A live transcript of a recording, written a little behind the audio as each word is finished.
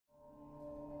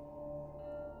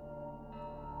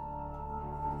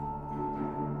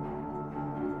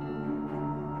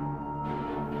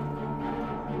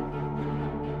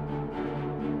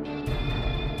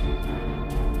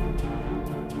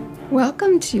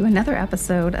Welcome to another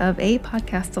episode of A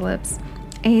Podcastalypse,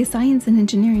 a science and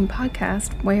engineering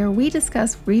podcast where we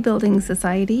discuss rebuilding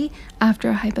society after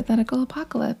a hypothetical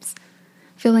apocalypse.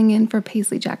 Filling in for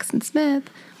Paisley Jackson Smith,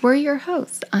 we're your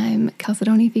hosts. I'm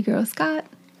Calcedony Figueroa Scott.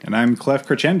 And I'm Clef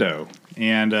Crescendo.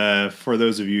 And for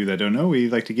those of you that don't know, we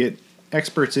like to get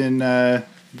experts in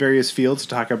various fields to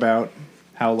talk about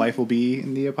how life will be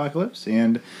in the apocalypse.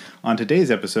 And on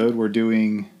today's episode, we're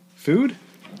doing food.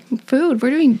 We're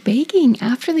doing baking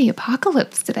after the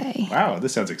apocalypse today. Wow,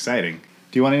 this sounds exciting.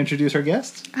 Do you want to introduce our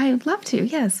guests? I would love to,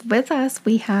 yes. With us,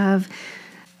 we have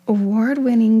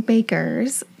award-winning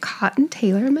bakers, Cotton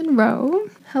Taylor Monroe.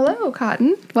 Hello,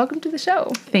 Cotton. Welcome to the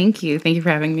show. Thank you. Thank you for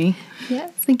having me.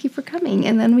 Yes, thank you for coming.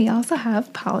 And then we also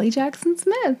have Polly Jackson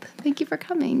Smith. Thank you for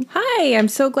coming. Hi, I'm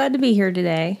so glad to be here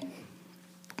today.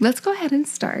 Let's go ahead and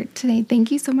start today. Thank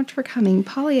you so much for coming.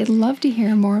 Polly, I'd love to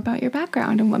hear more about your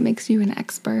background and what makes you an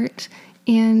expert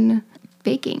in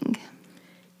baking.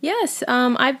 Yes,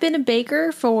 I've been a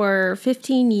baker for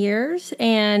 15 years,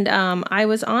 and I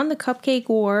was on the Cupcake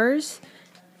Wars.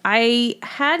 I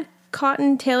had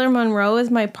Cotton Taylor Monroe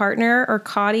as my partner, or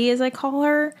Cotty as I call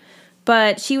her,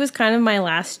 but she was kind of my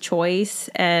last choice,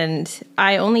 and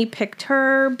I only picked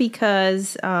her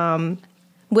because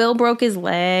Will broke his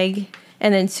leg,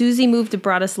 and then Susie moved to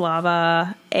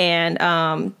Bratislava,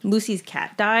 and Lucy's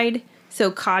cat died,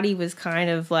 so Cotty was kind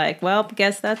of like, well, I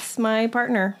guess that's my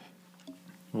partner.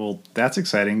 Well, that's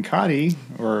exciting. Cotty,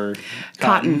 or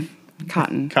Cotton.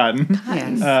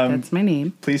 Yes, that's my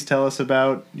name. Please tell us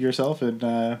about yourself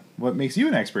and what makes you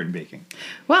an expert in baking.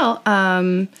 Well,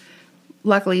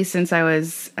 luckily, since I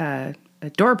was a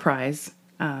door prize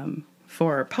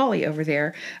for Polly over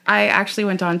there, I actually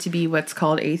went on to be what's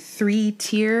called a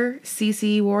 3-tier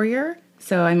CC warrior.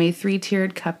 So I'm a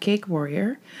 3-tiered cupcake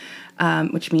warrior,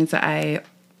 which means that I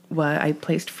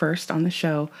placed first on the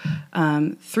show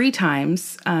 3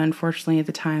 times. Unfortunately, at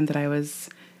the time that I was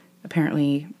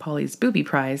apparently Polly's booby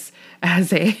prize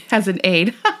as an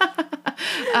aide,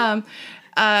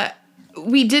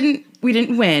 we didn't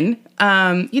win.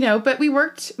 But we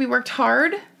worked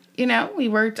hard. I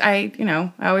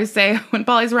always say when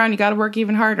Polly's around, you got to work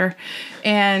even harder,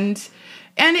 and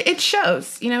it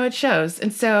shows. It shows.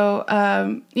 And so,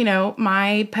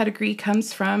 my pedigree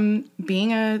comes from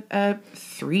being a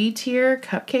 3-tier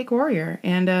cupcake warrior,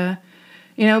 and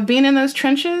being in those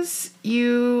trenches,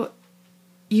 you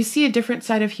see a different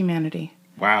side of humanity.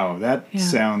 Wow, that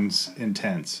sounds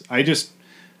intense.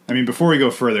 Before we go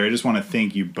further, I just want to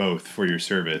thank you both for your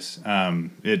service.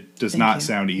 It does not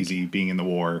sound easy being in the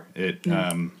war. I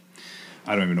don't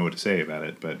even know what to say about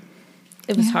it, but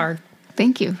It was hard.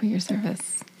 Thank you for your service.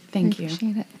 Thank you.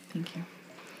 Appreciate it. Thank you.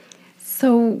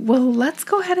 So, well, let's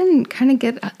go ahead and kind of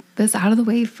get this out of the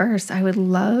way first. I would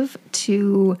love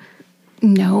to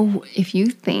know if you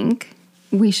think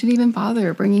we should even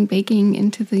bother bringing baking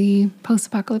into the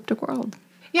post-apocalyptic world.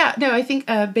 Yeah, no, I think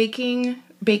baking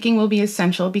will be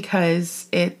essential because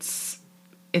it's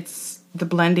the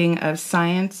blending of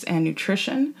science and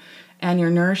nutrition, and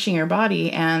you're nourishing your body.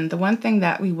 And the one thing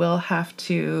that we will have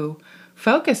to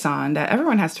focus on, that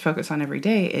everyone has to focus on every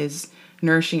day, is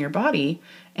nourishing your body.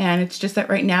 And it's just that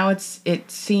right now it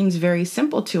seems very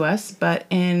simple to us, but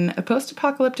in a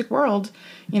post-apocalyptic world,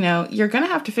 you're going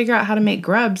to have to figure out how to make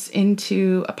grubs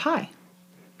into a pie.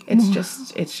 It's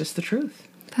just the truth.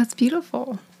 That's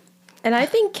beautiful. And I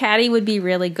think Caddy would be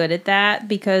really good at that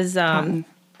because, Caddy.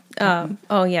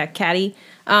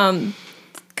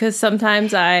 Because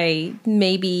sometimes I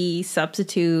maybe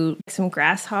substitute some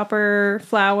grasshopper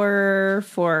flour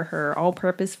for her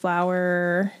all-purpose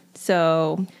flour.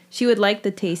 So she would like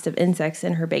the taste of insects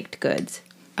in her baked goods.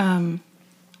 I'm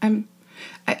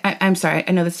sorry.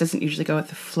 I know this doesn't usually go with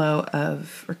the flow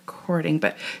of recording,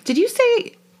 but did you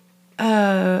say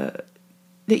that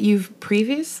you've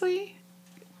previously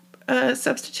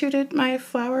substituted my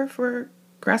flour for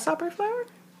grasshopper flour?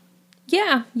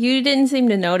 Yeah, you didn't seem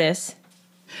to notice.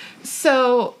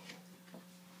 So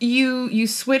you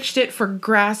switched it for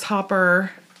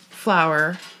grasshopper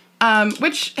flour,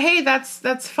 which, hey,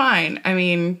 that's fine. I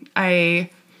mean, I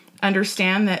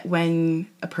understand that when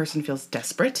a person feels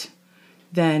desperate,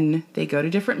 then they go to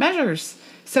different measures.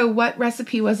 So what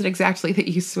recipe was it exactly that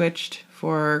you switched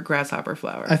for grasshopper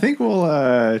flour? I think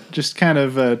we'll just kind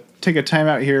of take a time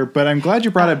out here, but I'm glad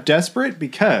you brought up desperate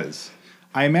because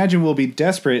I imagine we'll be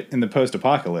desperate in the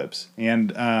post-apocalypse.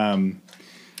 And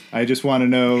I just want to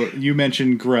know, you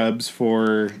mentioned grubs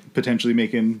for potentially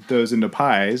making those into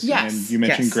pies. Yes. And you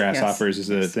mentioned grasshoppers as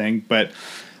a thing. But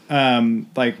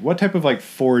what type of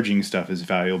foraging stuff is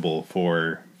valuable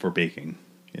for baking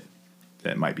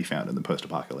that might be found in the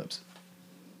post-apocalypse?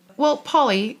 Well,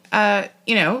 Polly,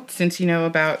 since you know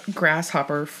about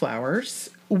grasshopper flowers,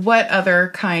 what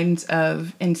other kinds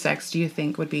of insects do you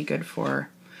think would be good for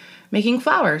making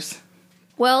flowers?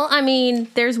 Well, I mean,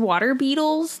 there's water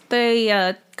beetles.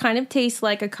 They kind of taste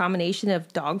like a combination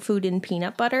of dog food and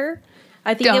peanut butter.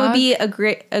 I think it would be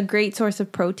a great source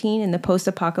of protein in the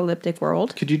post-apocalyptic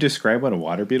world. Could you describe what a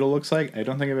water beetle looks like? I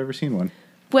don't think I've ever seen one.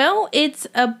 Well, it's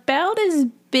about as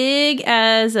big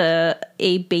as a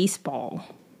baseball.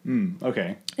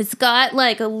 Okay. It's got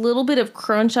like a little bit of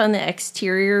crunch on the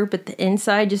exterior, but the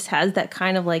inside just has that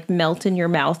kind of like melt in your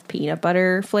mouth peanut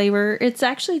butter flavor. It's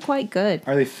actually quite good.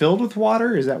 Are they filled with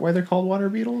water? Is that why they're called water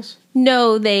beetles?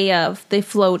 No, they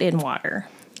float in water.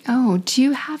 Oh, do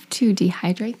you have to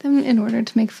dehydrate them in order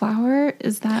to make flour?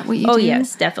 Is that what you do? Oh,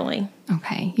 yes, definitely.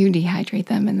 Okay, you dehydrate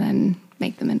them and then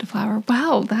make them into flour.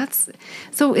 Wow,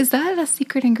 so is that a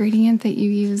secret ingredient that you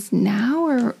use now,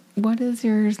 or what is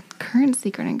your current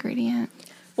secret ingredient?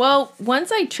 Well,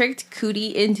 once I tricked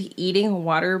Cootie into eating a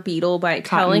water beetle by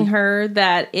telling her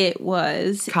that it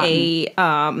was a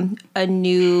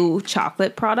new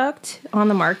chocolate product on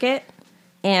the market,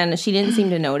 and she didn't seem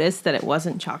to notice that it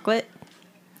wasn't chocolate.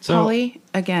 So, Polly,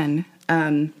 again,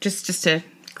 just to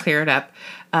clear it up,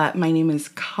 my name is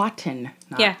Cotton,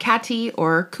 not Catty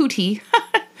or Cootie.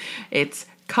 It's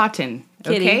Cotton,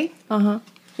 Kitty. okay? Uh-huh.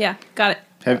 Yeah, got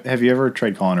it. have you ever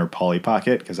tried calling her Polly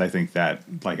Pocket? Because I think that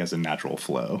like has a natural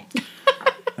flow.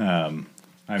 I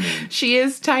mean, She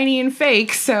is tiny and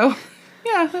fake, so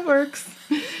yeah, that works.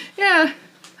 Yeah,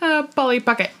 Polly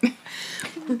Pocket.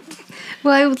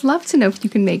 Well, I would love to know if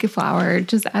you can make a flour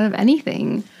just out of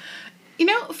anything.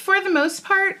 For the most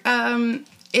part,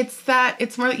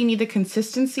 it's more that you need the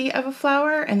consistency of a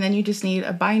flour, and then you just need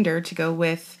a binder to go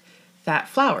with that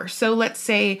flour. So let's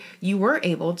say you were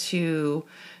able to,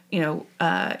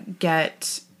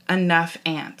 get enough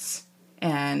ants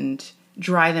and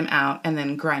dry them out and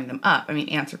then grind them up. I mean,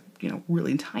 ants are,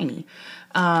 really tiny.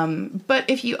 But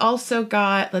if you also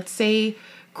got, let's say,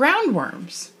 ground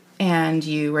worms, and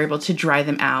you were able to dry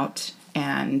them out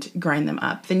and grind them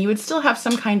up, then you would still have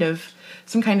some kind of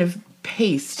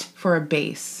paste for a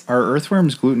base. are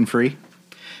earthworms gluten-free?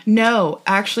 No,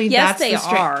 actually, Yes, that's they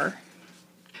the are.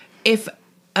 If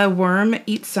a worm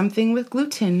eats something with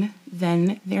gluten,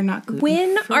 then they're not gluten.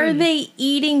 When are they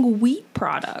eating wheat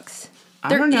products? I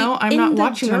don't know. I'm not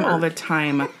watching them all the dirt.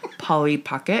 time, Polly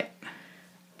Pocket.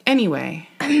 Anyway.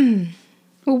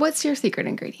 Well, what's your secret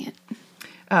ingredient?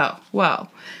 Oh,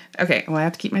 well. Okay, well, I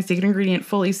have to keep my secret ingredient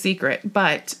fully secret,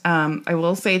 but I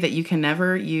will say that you can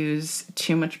never use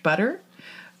too much butter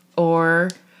or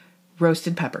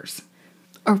roasted peppers.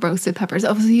 Or roasted peppers.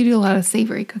 Oh, so you do a lot of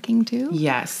savory cooking too?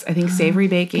 Yes, I think savory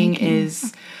baking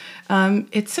is,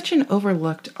 it's such an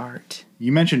overlooked art.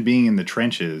 You mentioned being in the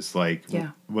trenches. Like,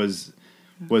 was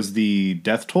the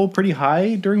death toll pretty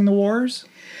high during the wars?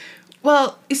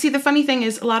 Well, you see, the funny thing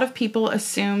is a lot of people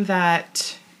assume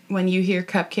that when you hear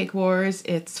Cupcake Wars,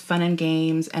 it's fun and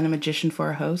games and a magician for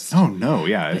a host. Oh, no.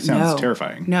 Yeah, it sounds No.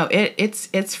 terrifying. No,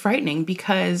 it's frightening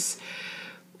because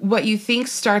what you think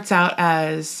starts out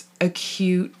as a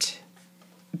cute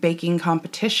baking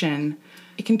competition,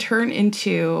 it can turn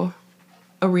into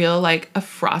a real, a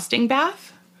frosting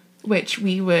bath, which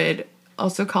we would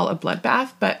also call a bloodbath.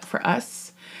 But for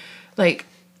us,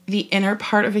 the inner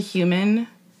part of a human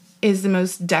is the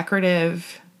most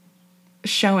decorative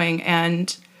showing,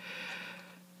 and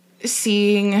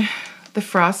seeing the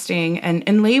frosting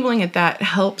and labeling it that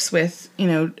helps with,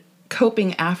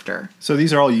 coping after. So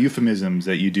these are all euphemisms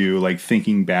that you do, like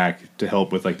thinking back to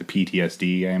help with like the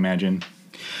PTSD, I imagine.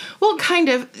 Well, kind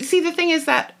of. See, the thing is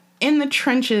that in the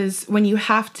trenches, when you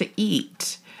have to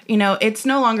eat, it's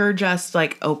no longer just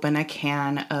like open a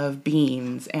can of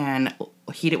beans and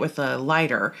heat it with a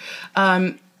lighter.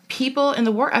 People in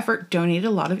the war effort donated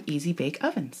a lot of easy bake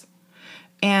ovens.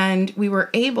 And we were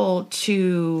able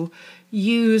to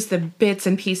use the bits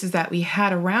and pieces that we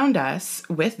had around us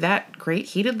with that great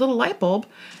heated little light bulb,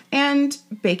 and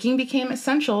baking became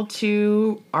essential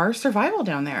to our survival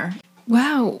down there.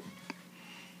 Wow.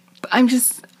 Can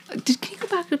you go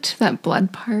back to that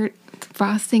blood part,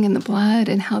 frosting and the blood,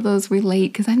 and how those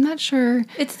relate? Because I'm not sure.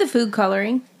 It's the food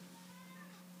coloring.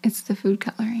 It's the food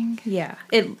coloring. Yeah,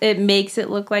 it makes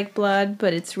it look like blood,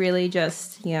 but it's really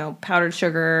just, powdered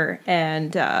sugar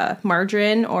and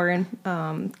margarine, or in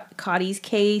Cottie's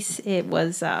case, it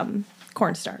was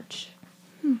cornstarch.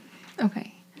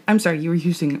 Okay. I'm sorry, you were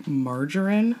using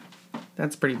margarine?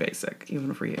 That's pretty basic,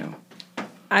 even for you.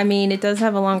 I mean, it does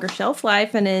have a longer shelf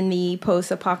life, and in the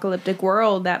post-apocalyptic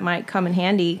world, that might come in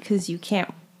handy because you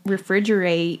can't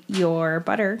refrigerate your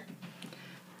butter.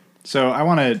 So I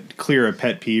want to clear a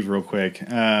pet peeve real quick.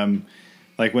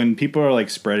 Like when people are like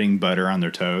spreading butter on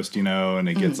their toast, you know, and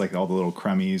it gets like all the little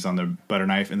crummies on the butter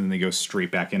knife, and then they go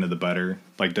straight back into the butter.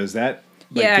 Like, does that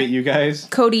get you guys?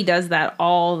 Cody does that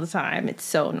all the time. It's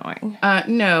so annoying.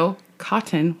 No,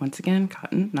 Cotton. Once again,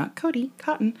 Cotton, not Cody.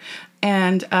 Cotton.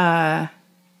 And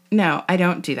no, I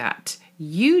don't do that.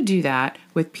 You do that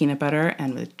with peanut butter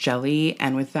and with jelly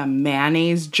and with the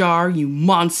mayonnaise jar, you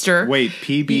monster. Wait,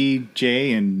 PB,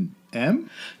 J, and M?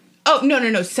 Oh,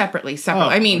 no, separately. Oh,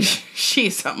 I mean,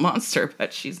 she's a monster,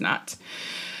 but she's not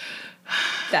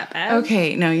that bad.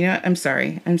 Okay, no, you know what? I'm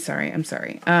sorry.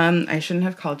 I shouldn't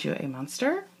have called you a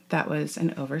monster. That was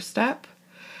an overstep.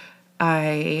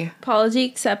 Apology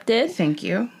accepted. Thank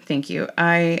you.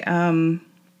 I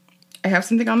have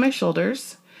something on my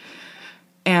shoulders,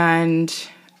 and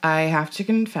I have to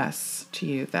confess to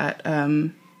you that,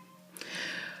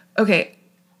 okay,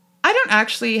 I don't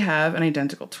actually have an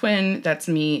identical twin. That's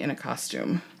me in a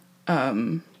costume.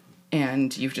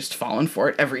 And you've just fallen for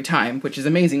it every time, which is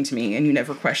amazing to me. And you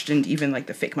never questioned even like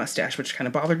the fake mustache, which kind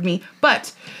of bothered me.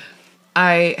 But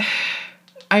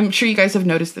I'm sure you guys have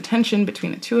noticed the tension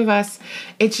between the two of us.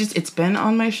 It's been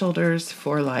on my shoulders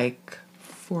for like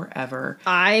forever.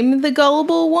 I'm the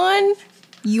gullible one.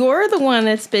 You're the one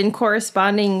that's been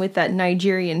corresponding with that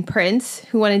Nigerian prince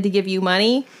who wanted to give you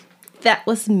money. That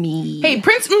was me. Hey,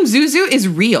 Prince Mzuzu is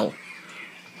real.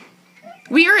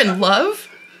 We are in love.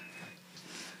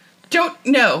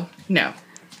 No.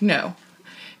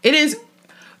 It is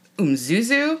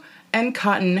Mzuzu and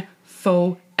Cotton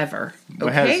forever.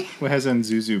 Okay? What has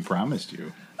Mzuzu promised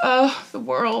you? Oh, the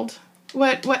world.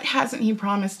 What hasn't he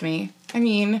promised me? I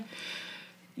mean,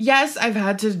 yes, I've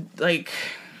had to, like,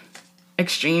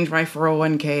 exchange my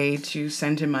 401k to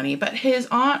send him money, but his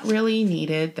aunt really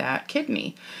needed that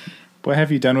kidney. What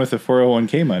have you done with the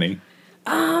 401k money?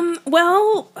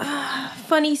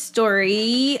 Funny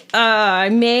story. I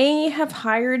may have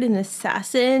hired an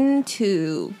assassin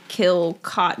to kill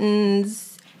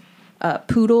Cotton's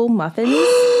poodle, Muffins.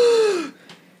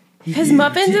 Because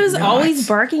Muffins was always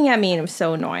barking at me and it was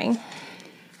so annoying.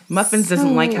 Muffins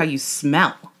doesn't like how you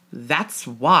smell. That's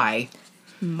why.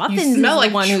 Muffins smell like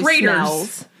the one traitors. who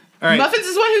smells. All right. Muffins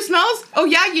is the one who smells? Oh,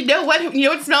 yeah, you know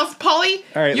what smells, Polly?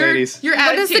 All right, ladies. Your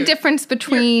What attitude. is the difference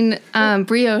between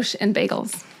brioche and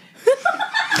bagels?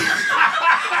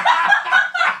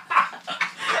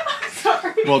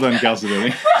 Well done,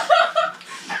 Calcedony.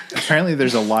 Apparently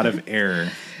there's a lot of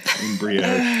air in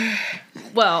brioche.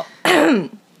 Well,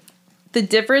 the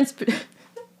difference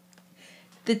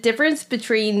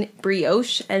between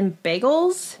brioche and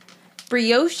bagels.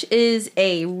 Brioche is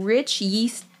a rich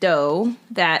yeast dough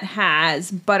that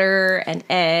has butter and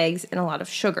eggs and a lot of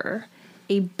sugar.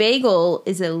 A bagel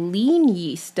is a lean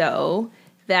yeast dough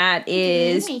that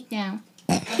is...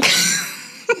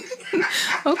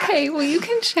 Okay, well, you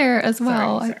can share as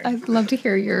well. Sorry. I'd love to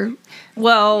hear your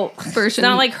version. It's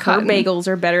not like her Cotton. bagels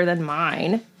are better than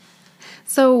mine.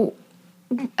 So,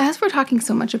 as we're talking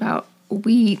so much about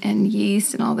wheat and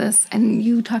yeast and all this, and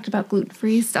you talked about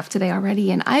gluten-free stuff today already,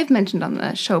 and I've mentioned on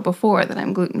the show before that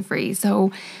I'm gluten-free.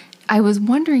 So, I was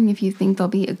wondering if you think there'll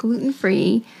be a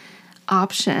gluten-free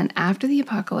option after the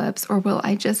apocalypse, or will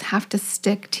I just have to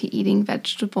stick to eating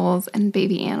vegetables and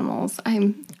baby animals?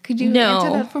 Could you answer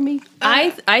that for me?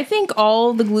 I think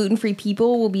all the gluten-free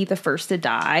people will be the first to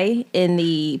die in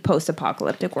the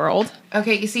post-apocalyptic world.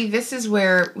 Okay, you see, this is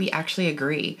where we actually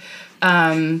agree.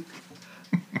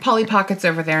 Polly Pockets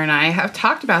over there and I have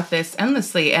talked about this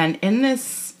endlessly, and in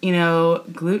this,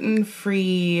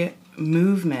 gluten-free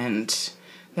movement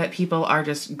that people are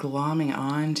just glomming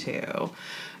onto,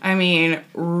 I mean,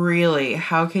 really,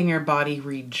 how can your body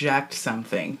reject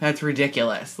something? That's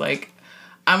ridiculous. Like,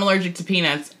 I'm allergic to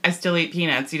peanuts. I still eat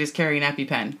peanuts. You just carry an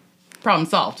EpiPen. Problem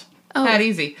solved. Oh. That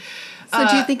easy. So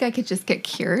do you think I could just get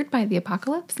cured by the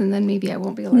apocalypse, and then maybe I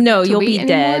won't be allergic No, to you'll wheat be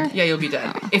anymore? dead. Yeah, you'll be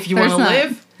dead. If you There's want to not.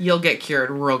 live, you'll get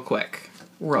cured real quick.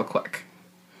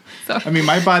 I mean,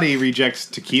 my body rejects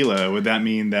tequila. Would that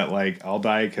mean that, like, I'll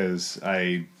die because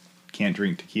I can't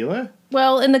drink tequila?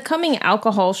 Well, in the coming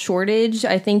alcohol shortage,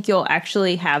 I think you'll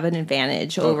actually have an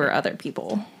advantage over other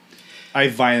people. I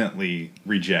violently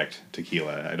reject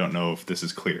tequila. I don't know if this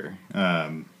is clear.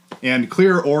 And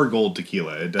clear or gold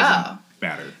tequila, it doesn't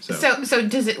matter. So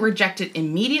does it reject it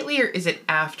immediately, or is it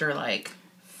after, like,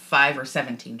 5 or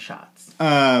 17 shots?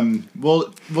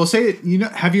 Well, we'll say,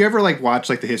 have you ever, like, watched,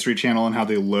 like, the History Channel and how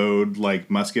they load, like,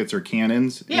 muskets or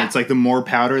cannons? Yeah. And it's like the more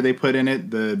powder they put in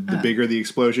it, the bigger the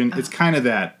explosion. It's kind of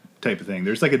that type of thing.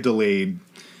 There's, like, a delayed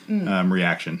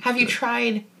reaction. Have you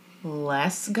tried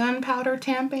less gunpowder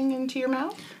tamping into your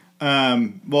mouth?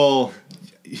 Well,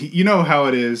 you know how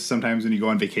it is sometimes when you go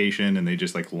on vacation and they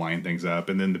just like line things up,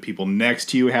 and then the people next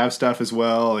to you have stuff as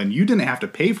well, and you didn't have to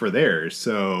pay for theirs.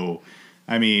 So,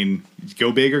 I mean,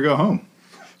 go big or go home.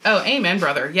 Oh, amen,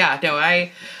 brother. Yeah, no,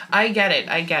 I get it.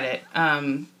 I get it.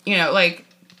 When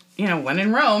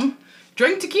in Rome,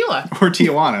 drink tequila. Or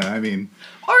Tijuana, I mean.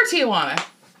 Or Tijuana.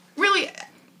 Really,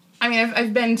 I mean,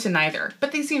 I've been to neither,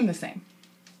 but they seem the same.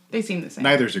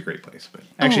 Neither's a great place, but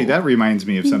actually that reminds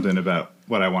me of something about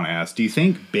what I want to ask. Do you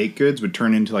think baked goods would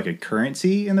turn into like a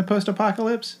currency in the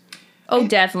post-apocalypse? Oh,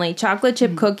 definitely. Chocolate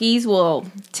chip cookies will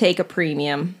take a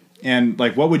premium. And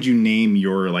like, what would you name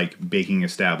your like baking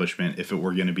establishment if it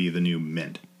were going to be the new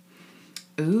Mint?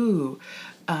 Ooh,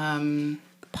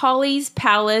 Polly's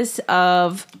Palace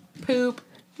of poop.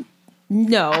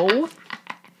 No.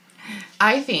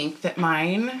 I think that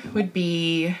mine would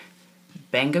be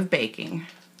Bang of Baking.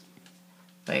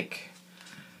 Like,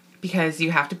 because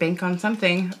you have to bank on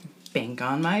something, bank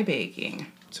on my baking.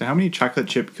 So how many chocolate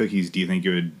chip cookies do you think it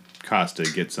would cost to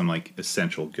get some like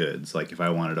essential goods? Like if I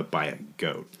wanted to buy a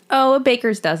goat. Oh, a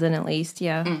baker's dozen at least,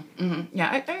 yeah. Mm-hmm.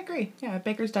 Yeah, I agree. Yeah, a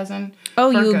baker's dozen.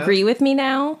 Oh, you agree with me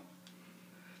now?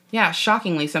 Yeah,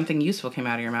 shockingly, something useful came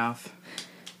out of your mouth.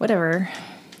 Whatever.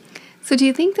 So do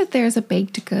you think that there's a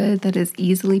baked good that is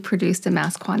easily produced in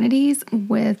mass quantities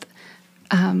with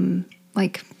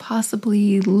like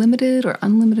possibly limited or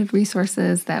unlimited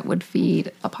resources that would feed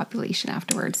a population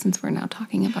afterwards, since we're now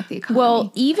talking about the economy?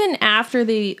 Well, even after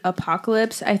the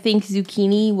apocalypse, I think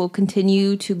zucchini will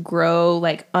continue to grow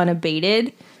like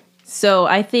unabated. So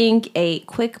I think a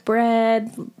quick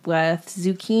bread with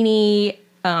zucchini,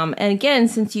 and again,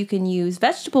 since you can use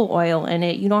vegetable oil in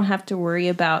it, you don't have to worry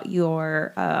about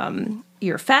your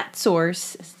fat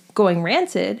source going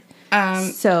rancid.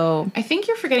 So I think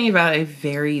you're forgetting about a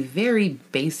very, very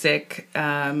basic,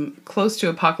 close to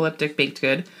apocalyptic baked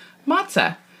good,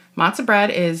 matzah. Matzah bread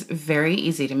is very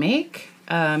easy to make.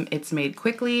 It's made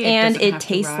quickly. And it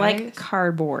tastes like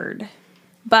cardboard.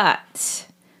 But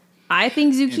I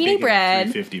think zucchini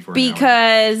bread,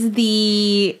 because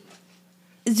the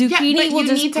zucchini will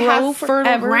just grow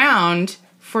forever. Ground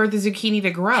for the zucchini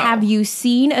to grow. Have you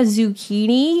seen a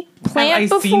zucchini plant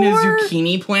before? Have I seen a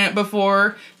zucchini plant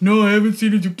before? No, I haven't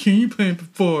seen a zucchini plant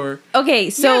before. Okay,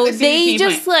 so they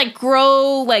just like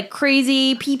grow like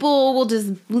crazy. People will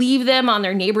just leave them on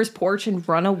their neighbor's porch and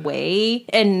run away.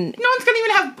 And no one's gonna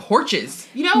even have porches.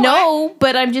 You know what? No,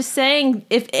 but I'm just saying,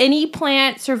 if any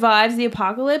plant survives the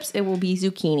apocalypse, it will be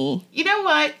zucchini. You know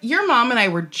what? Your mom and I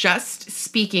were just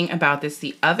speaking about this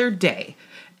the other day.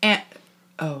 And,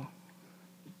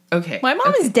 okay. My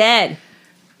mom is dead.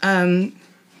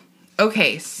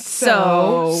 Okay,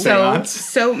 so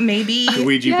maybe the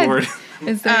Ouija board.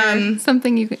 Is there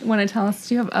something you want to tell us?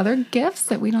 Do you have other gifts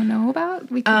that we don't know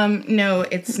about? No,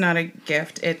 it's not a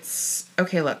gift. It's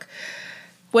okay. Look,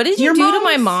 what did you do to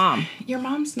my mom? Your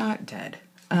mom's not dead.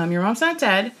 Your mom's not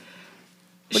dead.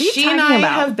 What are you she talking and I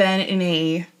about? have been in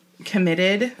a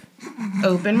committed,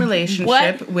 open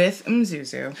relationship with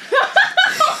Mzuzu.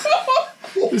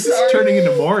 This is turning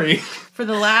into Maury. For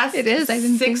the last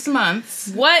 6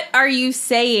 months. What are you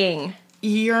saying?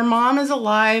 Your mom is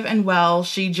alive and well.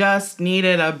 She just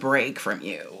needed a break from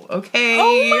you, okay?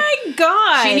 Oh my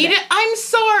God. She needed... I'm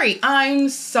sorry. I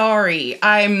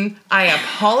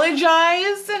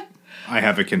apologize. I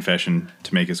have a confession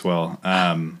to make as well.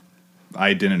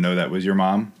 I didn't know that was your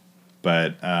mom,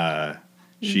 but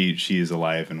she is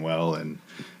alive and well, and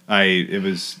it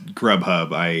was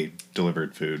Grubhub. I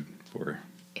delivered food for...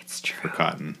 It's true. For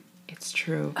Cotton. It's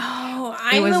true. Oh,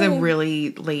 it was a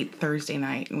really late Thursday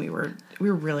night, and we were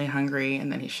really hungry.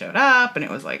 And then he showed up, and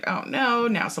it was like, oh no,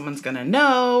 now someone's gonna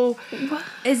know.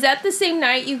 Is that the same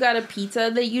night you got a pizza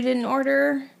that you didn't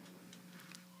order?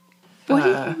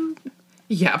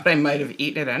 Yeah, but I might have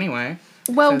eaten it anyway.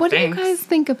 Well, what do you guys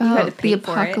think about the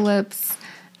apocalypse,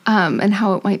 and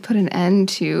how it might put an end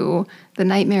to the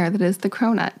nightmare that is the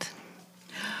cronut?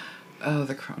 Oh,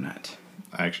 the cronut.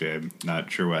 Actually, I'm not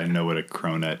sure I know what a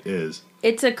cronut is.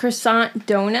 It's a croissant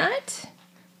donut.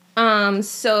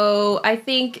 So I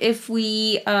think if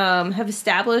we have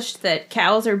established that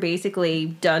cows are basically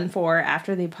done for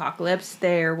after the apocalypse,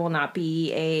 there will not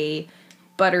be a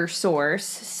butter source.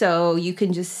 So you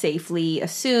can just safely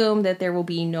assume that there will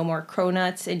be no more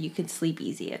cronuts and you can sleep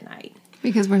easy at night.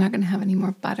 Because we're not going to have any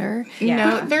more butter. Yeah.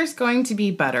 No, there's going to be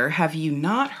butter. Have you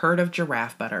not heard of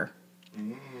giraffe butter?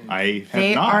 I have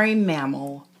They not. are a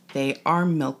mammal. They are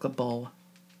milkable,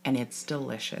 and it's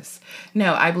delicious.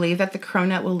 No, I believe that the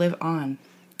cronut will live on.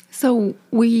 So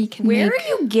we can Where make are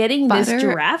you getting this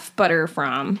giraffe butter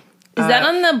from? Is that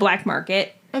on the black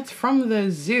market? It's from the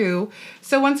zoo.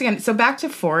 So once again, back to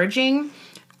foraging.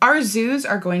 our zoos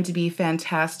are going to be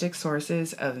fantastic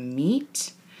sources of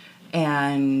meat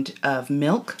and of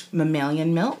milk,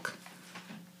 mammalian milk.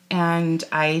 And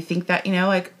I think that,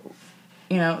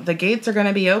 the gates are going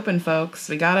to be open, folks.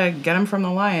 We got to get them from the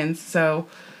lions. So,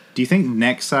 do you think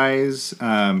neck size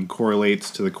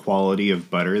correlates to the quality of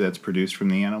butter that's produced from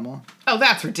the animal? oh,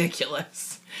 that's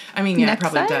ridiculous. I mean, yeah, Neck it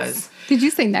probably size? does. Did you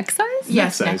say neck size?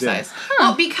 Yes, Neck neck size, size. yeah.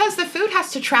 Well, because the food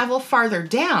has to travel farther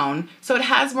down, so it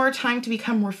has more time to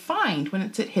become refined when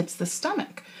it hits the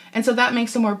stomach. And so that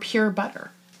makes a more pure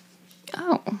butter.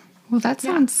 Oh, well, that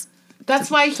sounds.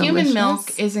 That's why human Delicious.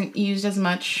 milk isn't used as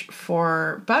much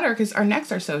for butter, because our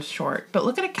necks are so short. But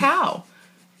look at a cow.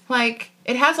 Like,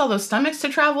 it has all those stomachs to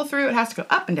travel through. It has to go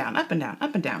up and down, up and down,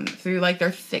 up and down through, like,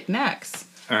 their thick necks.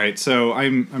 All right, so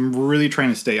I'm really trying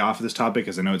to stay off of this topic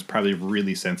because I know it's probably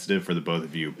really sensitive for the both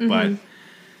of you. But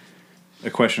a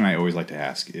question I always like to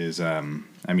ask is,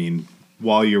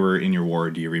 while you were in your war,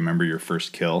 do you remember your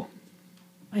first kill?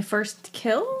 My first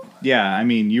kill? Yeah,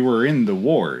 you were in the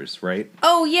wars, right?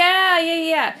 Oh,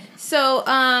 yeah. So,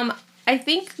 I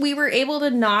think we were able to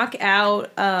knock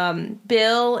out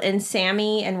Bill and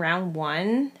Sammy in round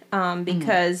 1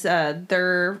 because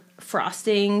their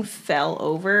frosting fell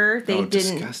over. They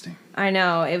didn't. Disgusting. I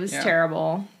know, it was Yeah.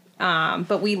 terrible.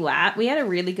 But we laughed. We had a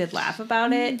really good laugh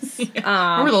about it.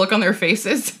 Remember the look on their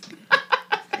faces?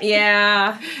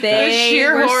 Yeah, they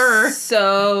sheer were horror.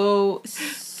 so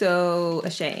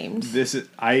ashamed.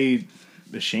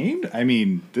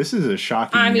 Ashamed? This is a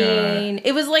shocking...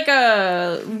 It was like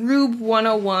a Rube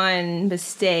 101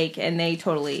 mistake, and they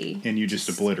totally... and you just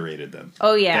obliterated them.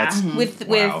 Oh, yeah. That's- With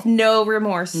wow. no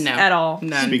remorse No. at all.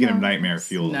 None. Speaking of nightmare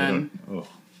fuel, None.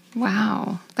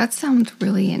 Wow, that sounds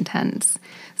really intense.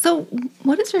 So,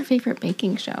 what is your favorite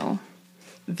baking show?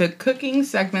 The cooking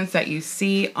segments that you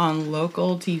see on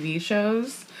local TV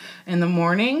shows in the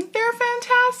morning, they're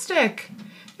fantastic.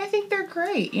 I think they're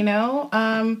great,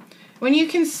 when you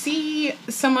can see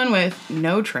someone with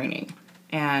no training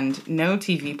and no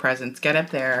TV presence get up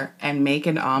there and make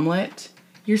an omelet,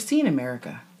 you're seeing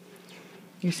America.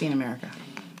 You're seeing America.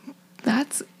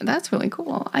 That's really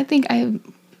cool. I think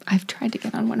I've tried to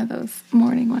get on one of those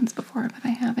morning ones before, but I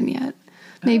haven't yet.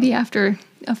 Maybe after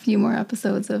a few more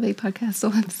episodes of a podcast,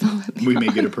 they'll let me We may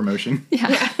on. get a promotion.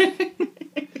 Yeah.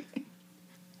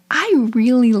 I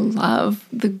really love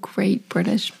the Great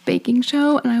British Baking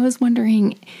Show, and I was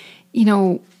wondering,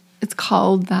 it's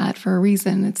called that for a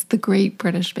reason. It's the Great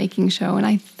British Baking Show, and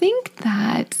I think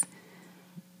that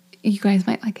you guys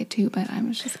might like it too, but I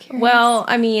was just curious. Well,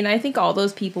 I think all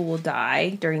those people will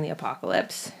die during the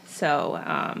apocalypse. So,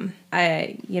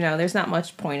 there's not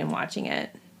much point in watching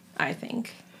it, I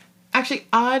think. Actually,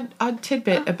 odd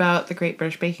tidbit about the Great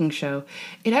British Baking Show.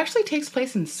 It actually takes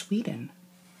place in Sweden.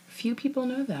 Few people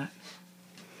know that.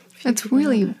 it's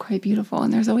really quite beautiful,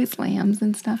 and there's always lambs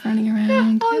and stuff running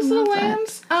around. All I those love little that.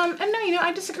 lambs. And no,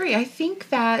 I disagree. I think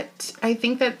that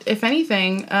if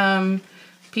anything,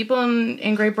 people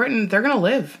in Great Britain, they're gonna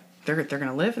live. They're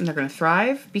gonna live and they're gonna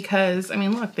thrive because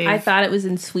look, I thought it was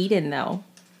in Sweden, though.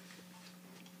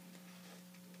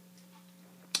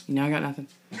 I got nothing.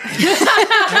 Well,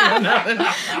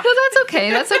 that's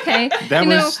okay. That's okay.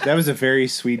 That was a very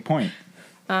sweet point.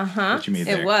 That you made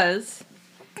there. It was.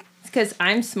 It's because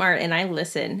I'm smart and I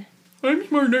listen. I'm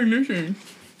smart. I listen.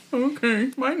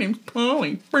 Okay, my name's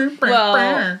Polly.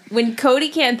 Well, when Cody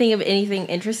can't think of anything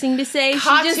interesting to say,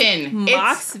 Cotton. she just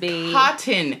mocks It's me.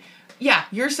 Cotton. Yeah,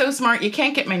 you're so smart. You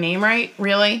can't get my name right,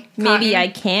 really? Maybe Cotton? I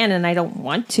can and I don't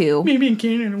want to. Maybe I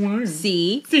can and I want to.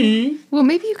 See? Well,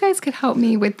 maybe you guys could help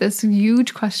me with this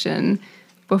huge question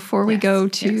before we go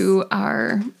to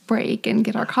our break and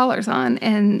get our collars on.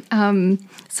 And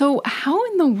so how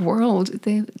in the world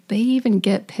do they even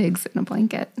get pigs in a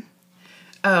blanket?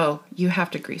 Oh, you have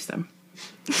to grease them.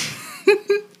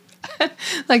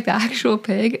 Like the actual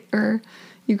pig, or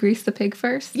you grease the pig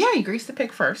first? Yeah, you grease the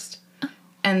pig first.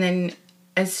 And then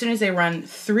as soon as they run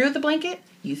through the blanket,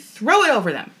 you throw it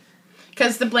over them.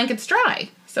 Because the blanket's dry.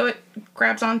 So it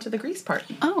grabs onto the grease part.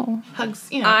 Oh, Hugs,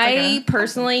 I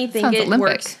personally think Sounds it Olympic.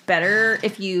 works better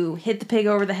if you hit the pig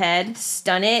over the head,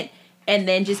 stun it, and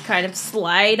then just kind of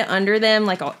slide under them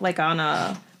like on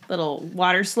a little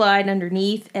water slide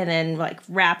underneath, and then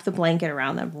wrap the blanket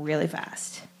around them really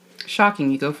fast.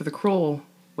 Shocking. You go for the cruel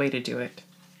way to do it.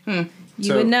 You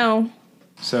So- would know.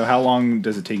 So how long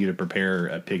does it take you to prepare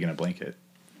a pig in a blanket?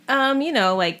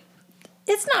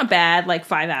 It's not bad,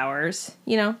 5 hours,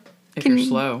 If you're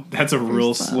slow. That's a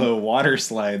real slow water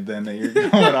slide then that you're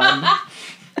going on.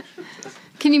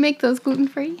 can you make those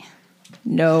gluten-free?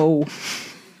 No.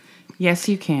 Yes,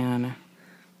 you can.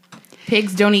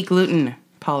 Pigs don't eat gluten,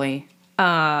 Polly.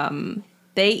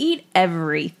 They eat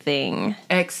everything.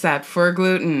 Except for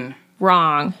gluten.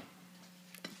 Wrong.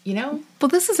 You know? Well,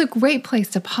 this is a great place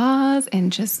to pause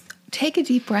and just take a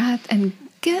deep breath and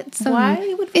get some Why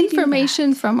would we do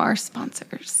information from our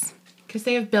sponsors. Because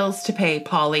they have bills to pay,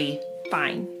 Polly.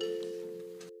 Fine.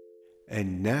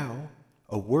 And now,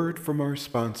 a word from our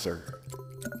sponsor.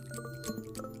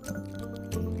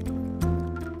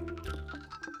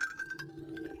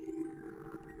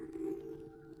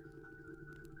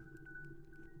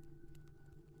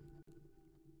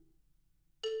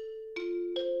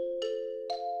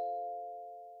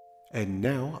 And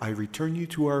now I return you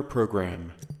to our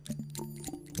program.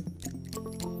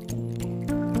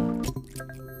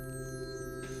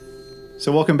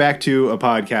 So welcome back to A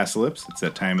Podcast Lips. It's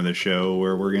that time of the show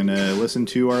where we're going to listen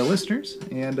to our listeners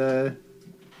and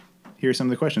hear some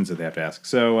of the questions that they have to ask.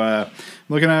 So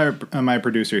looking at my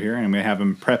producer here, and I'm going to have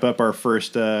him prep up our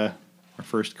first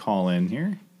call-in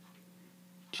here.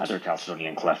 Hi there, Chalcedonian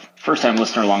and Clef. First-time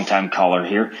listener, long-time caller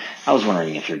here. I was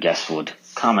wondering if your guests would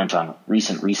comment on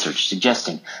recent research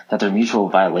suggesting that their mutual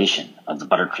violation of the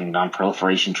Buttercream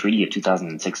Non-Proliferation Treaty of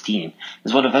 2016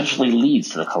 is what eventually leads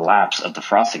to the collapse of the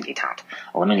frosting détente,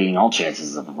 eliminating all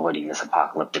chances of avoiding this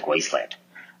apocalyptic wasteland.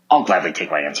 I'll gladly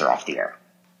take my answer off the air.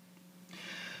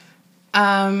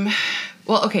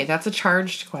 Well, okay, that's a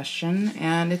charged question,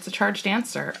 and it's a charged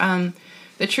answer.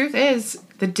 The truth is,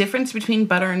 the difference between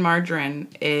butter and margarine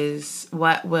is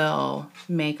what will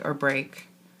make or break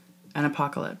an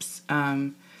apocalypse.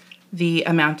 The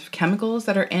amount of chemicals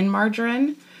that are in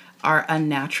margarine are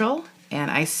unnatural, and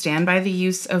I stand by the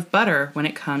use of butter when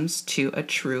it comes to a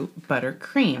true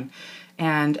buttercream.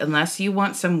 And unless you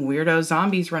want some weirdo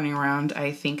zombies running around,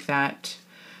 I think that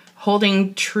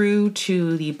holding true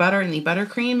to the butter and the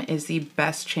buttercream is the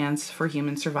best chance for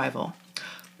human survival.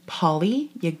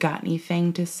 Polly, you got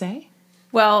anything to say?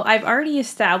 Well, I've already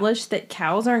established that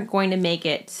cows aren't going to make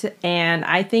it, and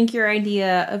I think your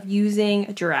idea of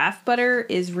using giraffe butter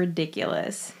is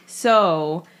ridiculous.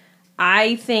 So,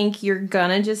 I think you're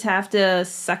gonna just have to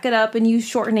suck it up and use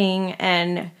shortening,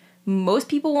 and most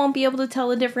people won't be able to tell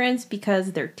the difference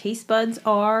because their taste buds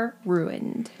are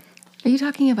ruined. Are you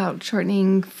talking about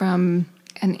shortening from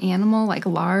an animal like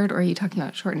lard, or are you talking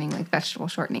about shortening like vegetable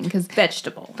shortening? Because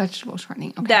Vegetable. vegetable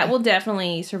shortening, okay. That will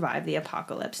definitely survive the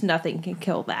apocalypse. Nothing can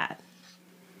kill that.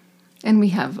 And we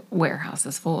have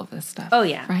warehouses full of this stuff. Oh,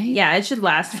 yeah. Right? Yeah, it should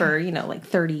last for, like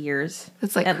 30 years.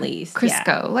 It's like at least. Crisco.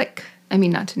 Yeah. Like, I mean,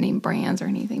 not to name brands or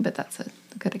anything, but that's a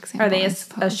good example. Are they I a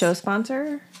suppose. show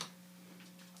sponsor?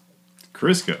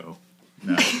 Crisco.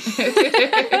 No.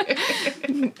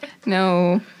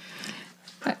 No.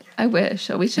 I wish.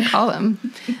 We should call them.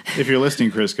 If you're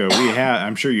listening, Crisco,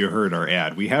 I'm sure you heard our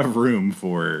ad. We have room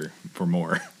for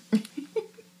more.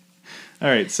 All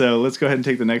right, so let's go ahead and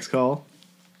take the next call.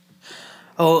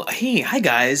 Oh, hey, hi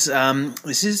guys.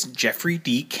 This is Jeffrey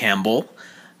D. Campbell.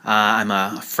 I'm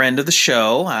a friend of the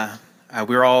show.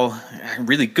 We're all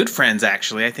really good friends,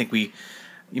 actually. I think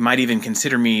you might even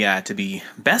consider me to be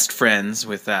best friends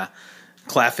with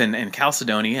Clef and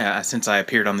Chalcedony since I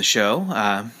appeared on the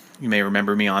show. You may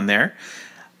remember me on there.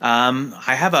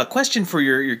 I have a question for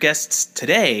your guests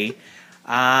today.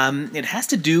 It has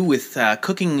to do with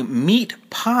cooking meat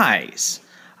pies.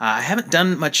 I haven't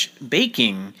done much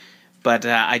baking, but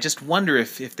I just wonder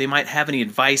if they might have any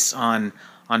advice on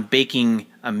baking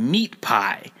a meat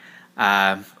pie,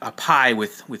 a pie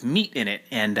with meat in it,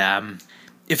 and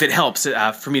if it helps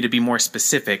for me to be more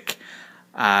specific,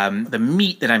 the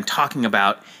meat that I'm talking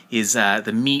about is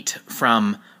the meat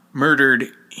from murdered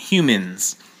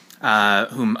humans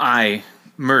whom I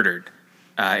murdered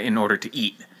in order to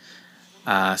eat.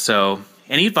 So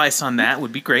any advice on that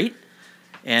would be great.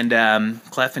 And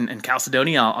Clef and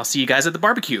Chalcedony, I'll see you guys at the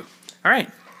barbecue. All right.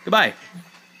 Goodbye.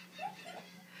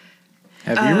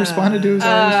 Have you responded to his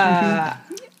RSVP?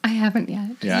 I haven't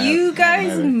yet. Yeah, You I guys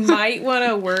haven't. might want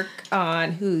to work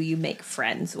on who you make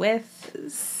friends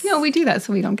with. No, we do that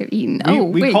so we don't get eaten.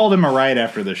 We wait. called him a ride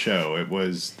after the show. It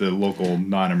was the local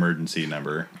non-emergency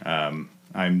number.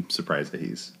 I'm surprised that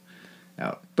he's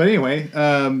out. But anyway,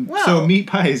 so meat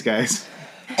pies, guys.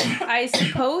 I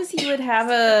suppose he would have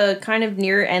a kind of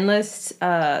near endless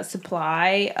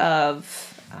supply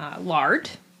of lard.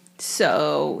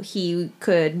 So he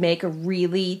could make a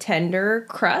really tender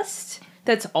crust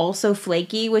that's also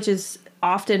flaky, which is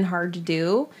often hard to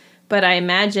do. But I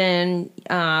imagine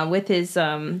with his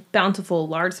bountiful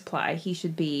lard supply, he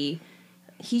should be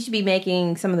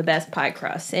making some of the best pie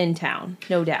crusts in town,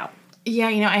 no doubt. Yeah,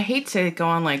 I hate to go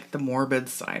on like the morbid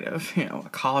side of, a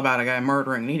call about a guy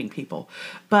murdering and eating people.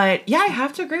 But yeah, I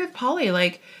have to agree with Polly.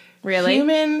 Like, Really?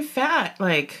 human fat,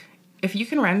 like, if you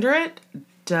can render it,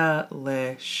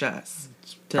 delicious.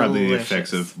 Probably the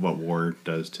effects of what war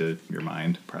does to your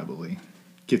mind. Probably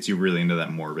gets you really into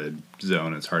that morbid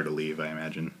zone. It's hard to leave, I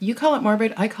imagine. You call it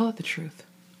morbid. I call it the truth.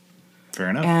 Fair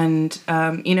enough. And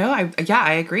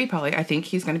I agree, Polly. I think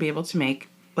he's going to be able to make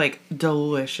like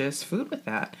delicious food with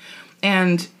that.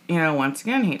 And once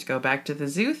again, I hate to go back to the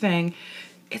zoo thing.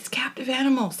 It's captive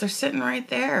animals. They're sitting right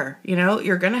there.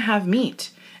 You're going to have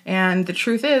meat. And the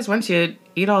truth is, once you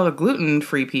eat all the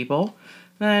gluten-free people,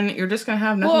 then you're just going to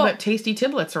have nothing but tasty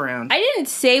tiblets around. I didn't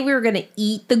say we were going to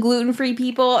eat the gluten-free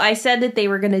people. I said that they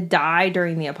were going to die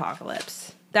during the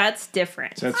apocalypse. That's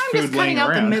different. So that's I'm food just cutting laying out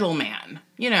around. the middleman.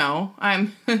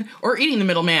 I'm or eating the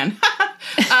middleman.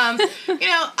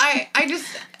 I just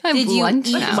I'm Did you blunt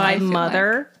eat now, my I feel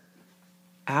mother?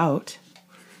 out.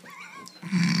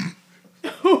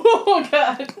 Oh,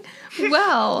 God.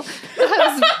 Well,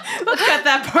 Let's cut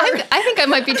that part. I think I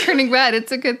might be turning red.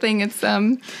 It's a good thing. It's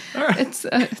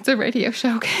it's a radio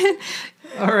show.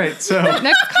 All right, so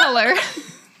Next caller.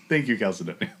 thank you,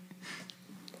 Calcedonia.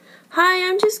 Hi,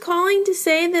 I'm just calling to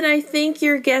say that I think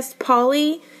your guest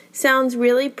Polly sounds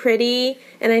really pretty,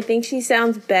 and I think she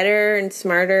sounds better and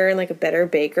smarter and like a better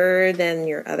baker than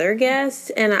your other guests,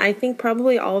 and I think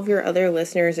probably all of your other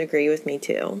listeners agree with me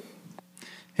too.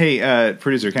 Hey,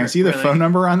 producer, can I see the Really? phone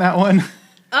number on that one? No,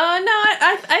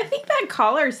 I think that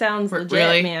caller sounds legit,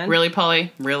 Really, man. really,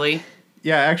 Polly, really.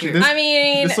 Yeah, actually, this, I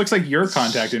mean, this looks like your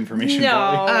contact information. no.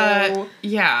 Polly.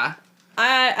 Yeah.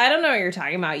 I don't know what you're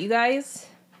talking about, you guys.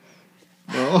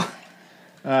 Well,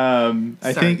 I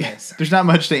Sorry, think guys. there's not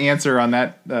much to answer on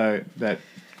that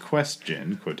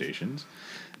question, quotations.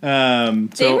 They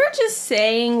So were just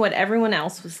saying what everyone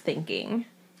else was thinking.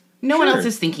 No one Sure. else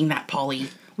is thinking that, Polly.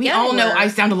 We Yeah, all they know were. I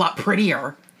sound a lot prettier.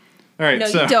 all right, No,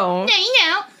 so you don't.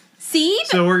 know. See?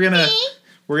 so we're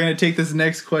gonna take this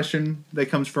next question that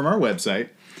comes from our website.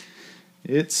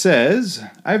 It says,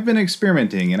 "I've been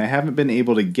experimenting and I haven't been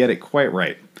able to get it quite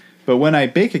right. But when I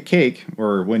bake a cake,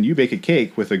 or when you bake a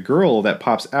cake with a girl that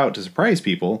pops out to surprise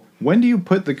people, when do you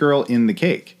put the girl in the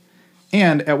cake?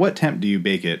 And at what temp do you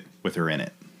bake it with her in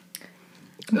it?"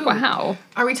 Wow.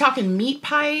 Are we talking meat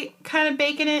pie kind of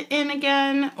baking it in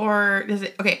again? Or does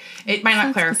it... Okay, it might not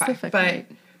Sounds clarify. specific, But,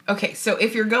 right? okay, so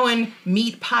if you're going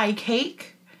meat pie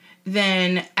cake,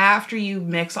 then after you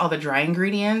mix all the dry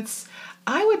ingredients,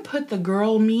 I would put the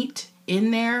girl meat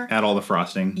in there. Add all the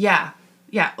frosting. Yeah,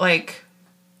 like...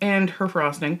 And her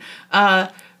frosting.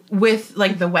 With,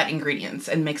 like, the wet ingredients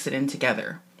and mix it in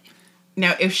together.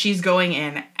 Now, if she's going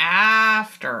in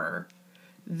after,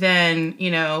 then,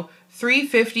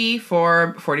 350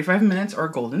 for 45 minutes or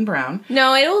golden brown.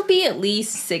 No, it'll be at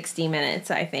least 60 minutes,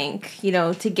 I think,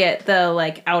 to get the,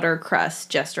 like, outer crust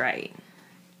just right.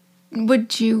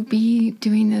 Would you be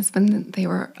doing this when they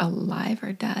were alive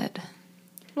or dead?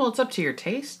 Well, it's up to your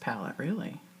taste palette,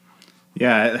 really.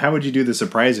 Yeah, how would you do the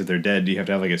surprise if they're dead? Do you have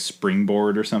to have like a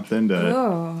springboard or something to...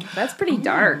 Oh, that's pretty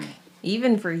dark.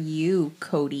 Even for you,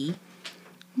 Cody.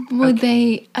 Would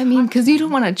they? I mean, because you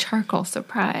don't want a charcoal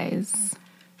surprise,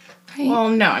 right? Well,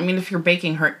 no, I mean, if you're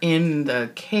baking her in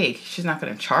the cake, she's not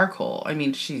going to charcoal. I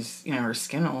mean, she's, her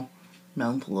skin will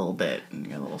melt a little bit and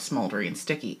get a little smoldery and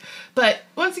sticky. But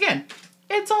once again,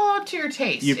 it's all up to your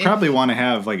taste. You probably want to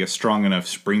have like a strong enough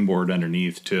springboard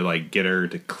underneath to like get her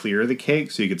to clear the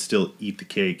cake so you could still eat the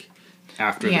cake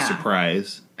after the Yeah.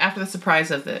 surprise. After the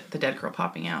surprise of the dead girl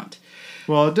popping out.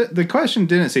 Well, the question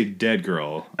didn't say dead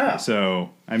girl. Oh.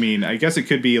 So, I mean, I guess it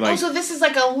could be like... So this is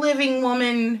like a living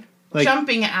woman Like,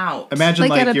 jumping out. Imagine Like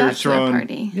like, at a you're bachelor throwing...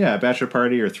 party. Yeah, a bachelor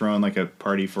party or throwing like a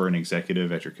party for an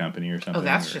executive at your company or something. Oh,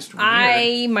 that's or- just weird.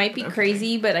 I might be Okay.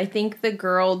 crazy, but I think the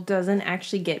girl doesn't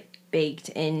actually get baked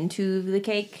into the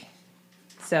cake.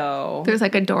 So, There's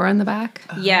like a door in the back.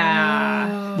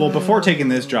 yeah. Well, before taking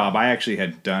this job, I actually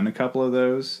had done a couple of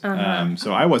those.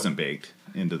 So I wasn't baked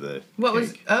into the What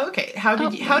was... cake. Oh, okay. How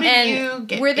did And you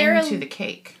get were there into a- the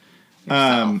cake?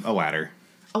 yourself? A ladder.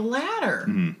 A ladder?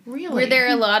 Really? Were there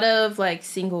a lot of like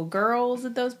single girls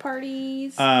at those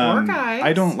parties? Or guys?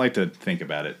 I don't like to think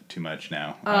about it too much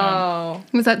now. Oh,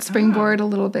 Was that springboard a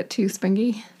little bit too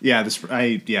springy? Yeah, that's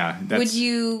would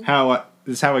you?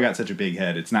 this is how I got such a big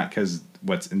head. It's not because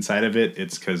what's inside of it;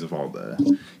 it's because of all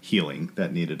the healing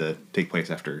that needed to take place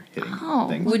after hitting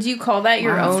things. Would you call that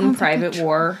your Wow. own Sounds like a private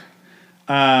war?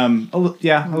 A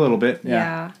little bit.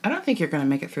 Yeah. I don't think you're going to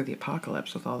make it through the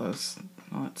apocalypse with all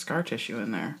that scar tissue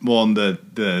in there. Well, and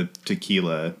the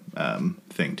tequila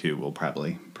thing too will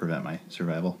probably prevent my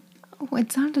survival. Oh,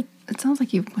 it sounds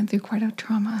like you went through quite a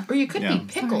trauma. Or you could Yeah. be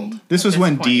pickled. This at was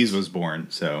when point. Deez was born,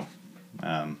 so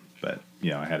but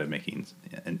I had to make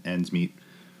ends meet.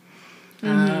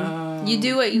 You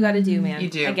do what you got to do, man. You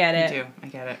do. I get it. You do. I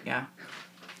get it. Yeah.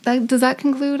 Does that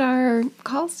conclude our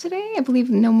calls today? I believe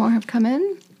no more have come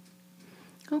in.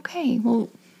 Okay, well,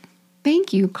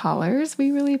 thank you, callers.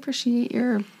 We really appreciate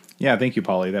your... Yeah, thank you,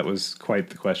 Polly. That was quite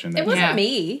the question. It wasn't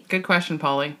me. Good question,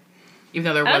 Polly. Even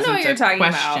though there I don't know wasn't what you're a talking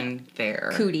question there.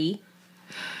 Cootie.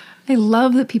 I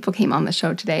love that people came on the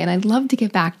show today, and I'd love to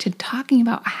get back to talking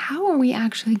about how are we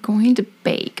actually going to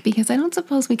bake, because I don't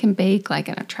suppose we can bake like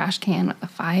in a trash can with a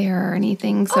fire or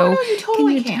anything. So no, you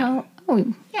totally can you can. tell?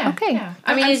 Oh, Yeah. okay. Yeah.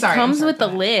 I mean, I'm it sorry, comes I'm sorry, with the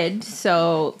go ahead. lid,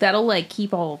 so that'll like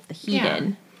keep all of the heat Yeah.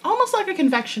 in. Almost like a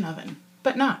convection oven,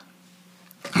 but not.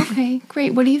 Okay,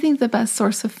 great. What do you think the best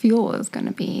source of fuel is going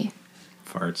to be?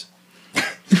 Farts.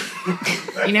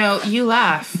 You know, you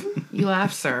laugh. You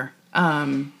laugh, sir.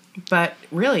 But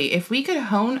really, if we could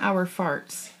hone our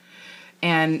farts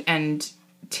and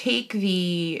take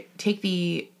the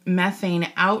methane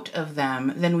out of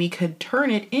them, then we could turn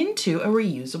it into a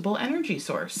reusable energy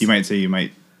source. You might say you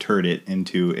might turn it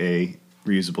into a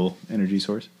reusable energy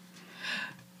source.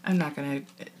 I'm not gonna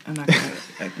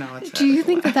acknowledge that. Do you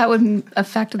think that would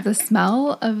affect the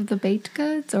smell of the baked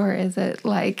goods, or is it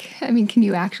like, I mean, can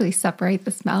you actually separate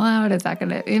the smell out? Is that going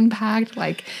to impact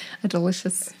like a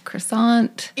delicious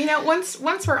croissant? You know, once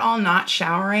we're all not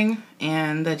showering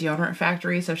and the deodorant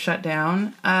factories have shut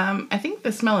down, I think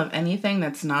the smell of anything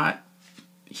that's not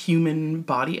human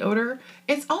body odor,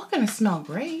 it's all going to smell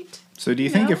great. So do you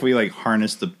think if we like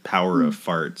harness the power of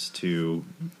farts to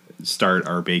start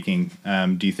our baking,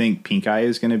 do you think pink eye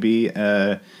is going to be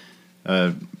a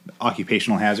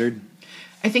occupational hazard?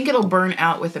 I think it'll burn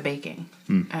out with the baking.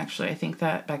 Actually, I think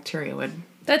that bacteria would.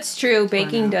 That's true.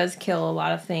 Baking out. does kill a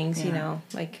lot of things, you Yeah. know,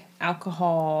 like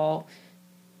alcohol,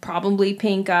 probably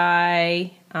pink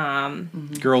eye.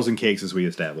 Girls and cakes, as we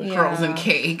established. Yeah. Girls and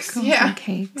cakes. Girls yeah. and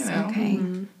cakes. You know. Okay.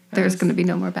 There's going to be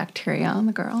no more bacteria on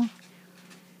the girl.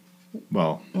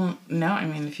 Well, Well, no, I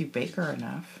mean, if you bake her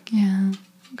enough, Yeah.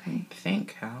 Okay.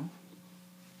 think how.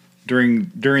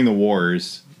 during the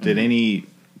wars, did any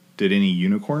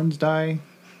unicorns die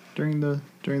during the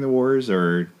wars,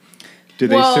 or did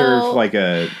they serve Well- like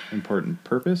a important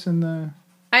purpose in the?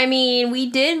 I mean, we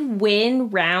did win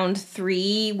round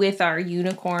 3 with our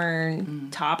unicorn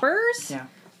toppers. Yeah.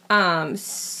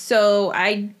 So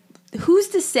who's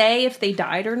to say if they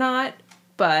died or not?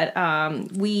 But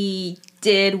we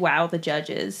did wow the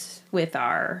judges with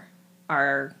our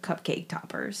cupcake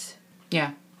toppers.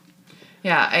 Yeah.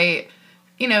 Yeah,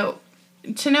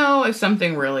 to know if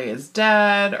something really is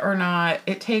dead or not,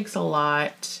 it takes a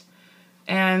lot.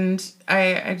 And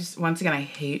I just, once again, I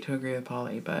hate to agree with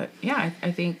Polly, but yeah,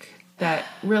 I think that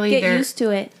really Get used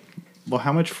to it. Well,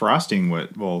 how much frosting?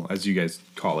 Well, as you guys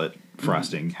call it,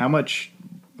 frosting. How much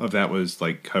of that was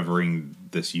like covering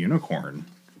this unicorn?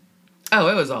 Oh,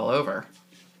 it was all over.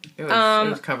 It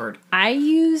was covered. I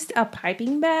used a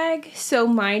piping bag, so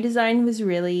my design was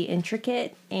really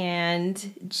intricate,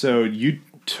 and So you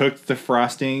took the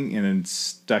frosting and then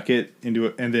stuck it into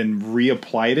it, and then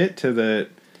reapplied it to the.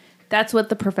 that's what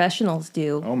the professionals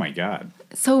do. Oh my god!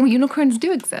 So unicorns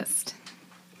do exist.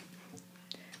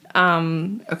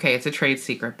 Okay, it's a trade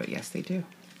secret, but yes, they do.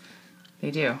 They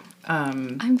do.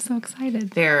 I'm so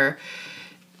excited. They're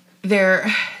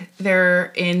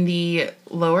in the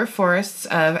lower forests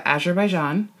of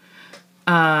Azerbaijan.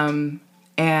 And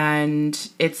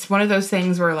it's one of those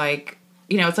things where, like,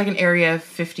 you know, it's like an Area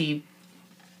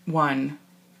 51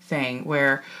 thing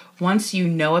where once you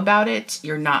know about it,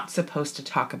 you're not supposed to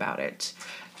talk about it.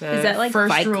 Is that like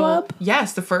Fight Club?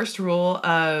 Yes, the first rule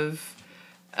of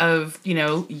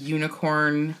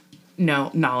unicorn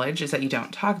knowledge is that you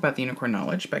don't talk about the unicorn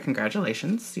knowledge, but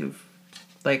congratulations, you've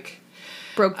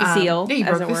Broke the seal. Yeah, you as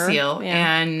broke it the were. seal.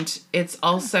 Yeah. And it's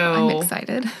also I'm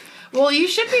excited. well, you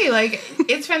should be. Like,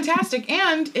 it's fantastic.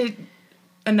 And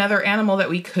another animal that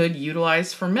we could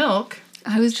utilize for milk.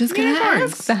 I was just going to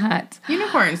Unicorns. ask that.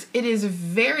 Unicorns. It is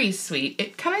very sweet.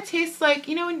 It kind of tastes like,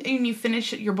 you know, when you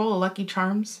finish your bowl of Lucky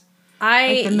Charms?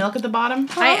 Like the milk at the bottom?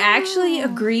 I actually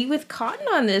agree with Cotton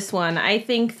on this one. I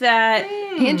think that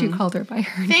Andrew called her by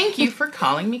her name. Thank you for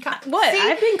calling me. what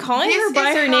I've been calling her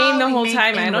by her name the whole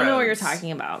time. I don't know what you're talking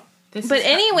talking about. This But is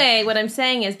how- anyway, what I'm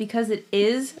saying is because it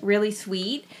is really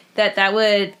sweet, that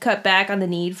would cut back on the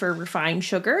need for refined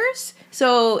sugars.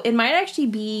 So it might actually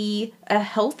be a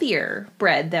healthier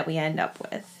bread that we end up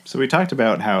with. So we talked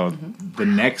about how the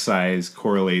neck size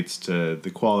correlates to the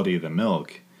quality of the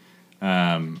milk.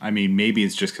 I mean, maybe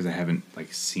it's just because I haven't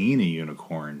seen a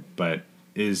unicorn, but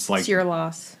is It's your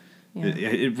loss. Yeah.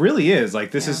 it really is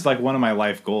this is one of my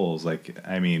life goals.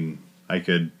 I mean, I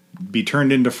could be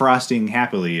turned into frosting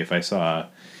happily if I saw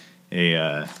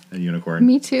a unicorn.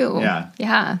 Me too. Yeah.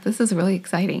 Yeah, this is really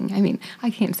exciting. I mean, I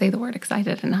can't say the word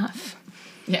excited enough.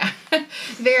 Yeah.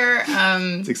 They're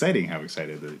It's exciting how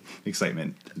excited the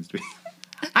excitement tends to be.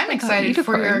 I'm excited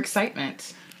for your unicorns.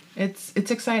 excitement. It's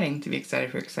exciting to be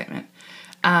excited for your excitement.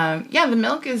 Yeah, the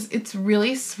milk it's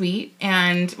really sweet,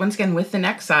 and once again with the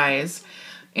neck size,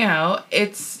 you know,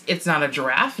 it's not a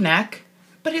giraffe neck,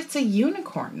 but it's a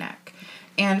unicorn neck.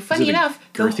 And funny it a enough,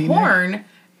 the girthy neck? horn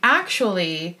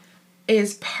actually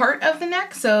is part of the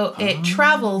neck, so it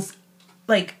travels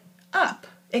like up.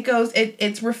 It goes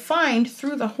it's refined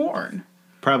through the horn.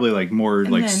 Probably like more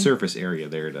like then- surface area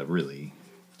there to really.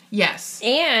 Yes.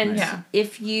 And Yeah.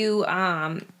 if you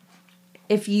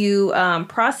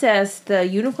process the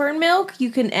unicorn milk, you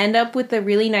can end up with a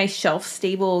really nice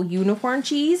shelf-stable unicorn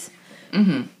cheese.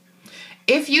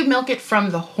 If you milk it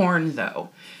from the horn, though,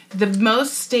 the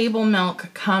most stable milk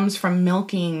comes from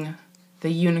milking the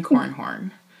unicorn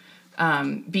horn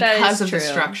because of true. the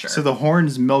structure. So the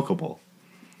horn's milkable.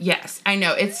 Yes, I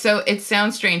know. It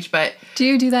sounds strange, but Do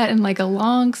you do that in like a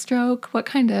long stroke? What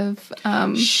kind of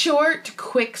short,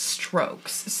 quick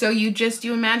strokes. So you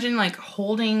imagine like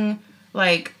holding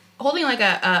like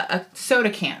a soda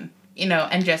can, you know,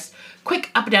 and just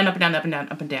quick up and down, up and down, up and down,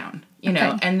 up and down, you know,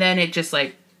 Okay. and then it just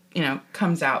like, you know,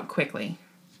 comes out quickly.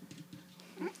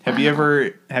 Have you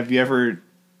ever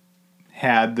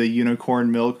had the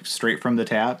unicorn milk straight from the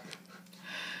tap?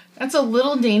 That's a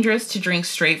little dangerous to drink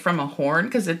straight from a horn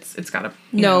because it's got a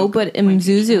No, but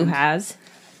Mzuzu has.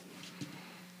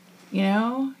 You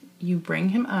know, you bring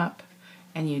him up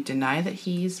and you deny that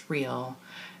he's real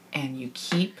and you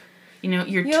keep, you know,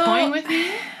 you're toying with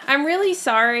me. I'm really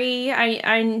sorry.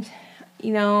 I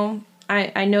know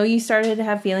you started to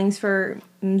have feelings for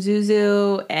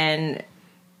Mzuzu, and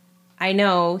I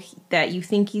know that you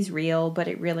think he's real, but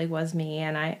it really was me,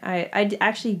 and I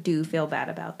actually do feel bad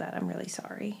about that. I'm really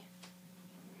sorry.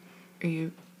 Are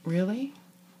you really?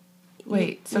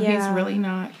 Wait, so he's Yeah. really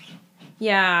not.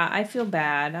 Yeah, I feel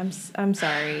bad. I'm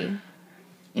sorry.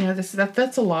 You know,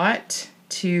 that's a lot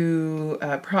to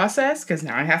process because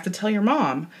now I have to tell your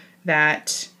mom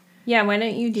that Yeah, why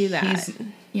don't you do that? he's.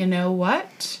 You know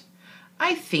what?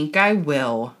 I think I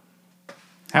will.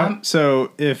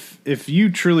 So if you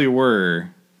truly were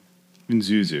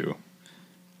Nzuzu,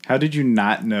 how did you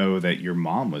not know that your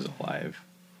mom was alive?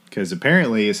 Because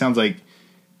apparently it sounds like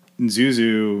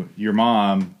Nzuzu, your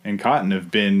mom, and Cotton have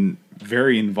been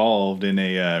very involved in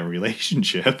a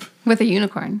relationship with a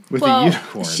unicorn? with a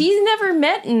unicorn. She's never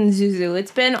met Nzuzu.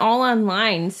 It's been all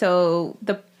online. So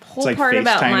the whole like part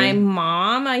about my FaceTiming.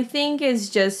 mom, I think, is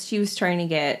just she was trying to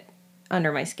get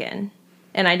under my skin.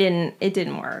 And it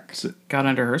didn't work. Got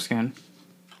under her skin.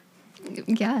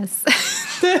 Yes.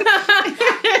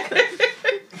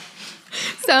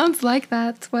 Sounds like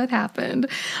that's what happened.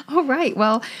 All right.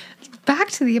 Well, back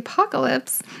to the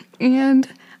apocalypse. And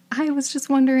I was just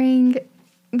wondering,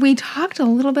 we talked a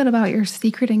little bit about your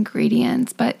secret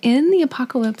ingredients, but in the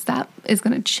apocalypse, that is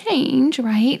going to change,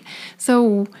 right?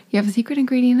 So you have a secret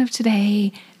ingredient of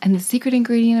today and the secret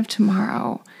ingredient of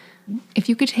tomorrow. If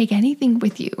you could take anything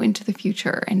with you into the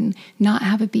future and not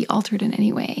have it be altered in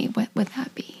any way, what would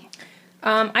that be?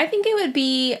 I think it would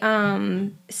be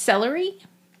celery,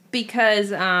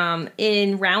 because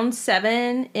in round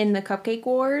 7 in the Cupcake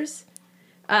Wars,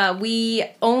 we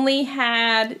only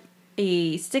had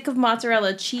a stick of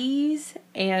mozzarella cheese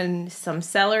and some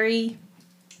celery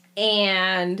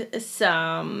and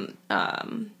some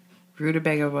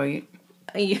Rutabaga white.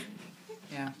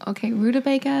 Okay,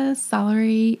 rutabaga,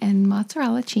 celery, and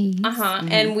mozzarella cheese.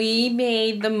 and we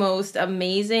made the most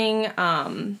amazing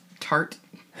Tart.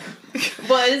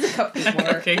 well, it is a cupcake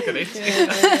war. Okay, good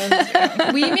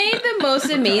idea. We made the most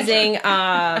amazing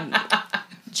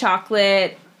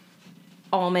chocolate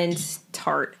almond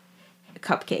tart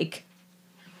cupcake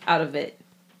out of it.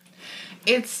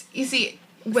 It's, you see,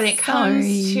 when it comes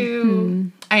Sorry.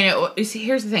 to, I know, you see,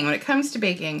 here's the thing, when it comes to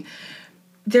baking,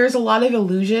 there's a lot of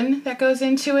illusion that goes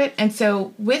into it, and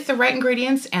so with the right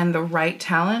ingredients and the right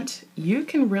talent, you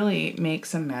can really make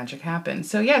some magic happen.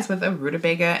 So yes, with a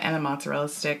rutabaga and a mozzarella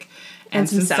stick and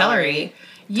some celery,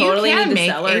 you Totally can need the make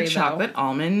celery, a though. chocolate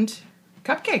almond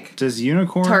cupcake. Does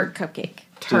unicorn Tart cupcake.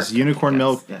 Tart does unicorn cupcake,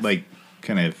 milk yes. like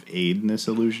kind of aid in this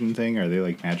illusion thing? Are they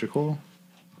like magical?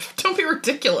 Don't be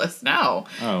ridiculous. No.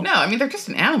 Oh. No, I mean, they're just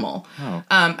an animal. Oh.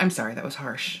 I'm sorry, that was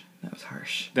harsh.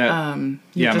 You're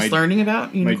yeah, just learning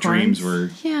about My unicorns. dreams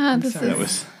were Yeah, this sorry. is. that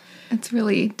was It's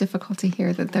really difficult to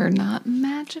hear that they're not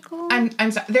magical. I'm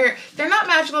sorry. They're not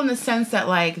magical in the sense that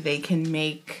like they can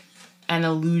make an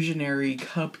illusionary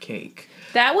cupcake?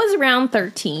 That was around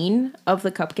 13 of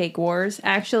the Cupcake Wars.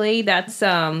 Actually, that's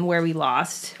where we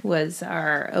lost, was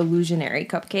our illusionary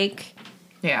cupcake.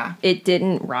 Yeah. It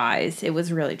didn't rise. It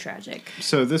was really tragic.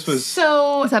 So this was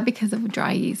So, Was that because of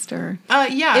dry yeast or?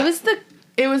 yeah. It was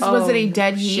was it a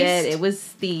dead yeast? Shit, it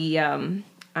was the,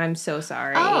 I'm so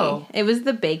sorry. Oh. It was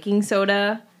the baking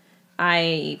soda.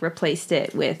 I replaced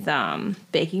it with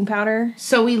baking powder.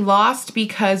 So we lost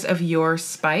because of your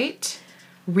spite?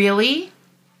 Really?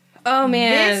 Oh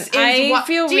man, I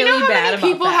feel Do you really know how bad many about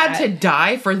people that. had to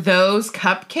die for those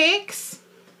cupcakes?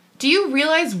 Do you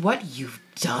realize what you've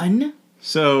done?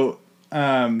 so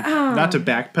not to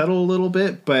backpedal a little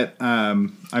bit, but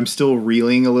I'm still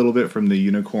reeling a little bit from the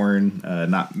unicorn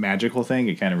not magical thing.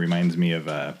 It kind of reminds me of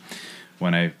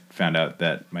when I found out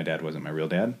that my dad wasn't my real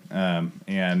dad,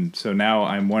 and so now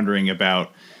I'm wondering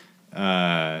about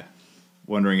the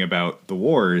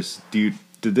wars.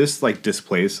 Did this like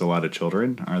displace a lot of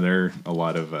children? Are there a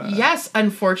lot of Yes,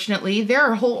 unfortunately, there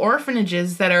are whole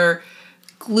orphanages that are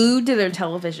Glued to their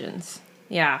televisions.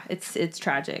 Yeah, it's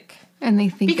tragic. And they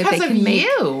think that because they of can make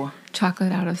you.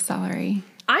 chocolate out of celery.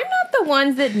 I'm not the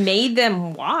ones that made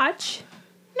them watch.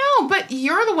 No, but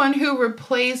you're the one who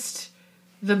replaced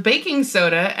the baking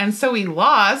soda, and so we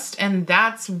lost, and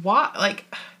that's why. Like,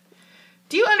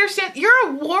 do you understand? You're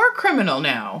a war criminal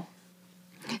now.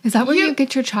 Is that where you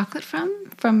get your chocolate from?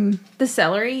 The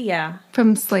celery, yeah.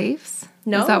 From slaves?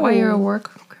 No. Is that why you're a war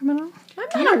criminal?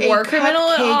 I'm not a war criminal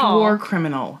at cupcake all. war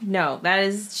criminal. No,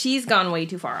 she's gone way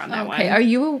too far on that Okay,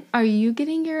 one. are you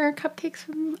getting your cupcakes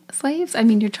from slaves? I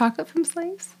mean, your chocolate from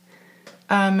slaves?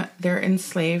 They're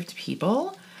enslaved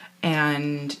people,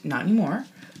 and not anymore.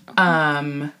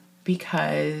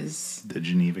 Because the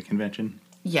Geneva Convention?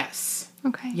 yes,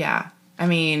 Okay. yeah. I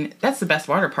mean, that's the best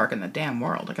water park in the damn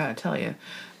world, I gotta tell you.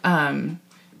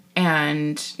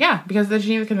 And yeah, because of the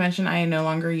Geneva Convention, I no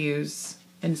longer use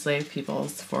enslaved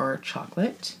peoples for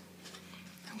chocolate.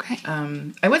 Okay.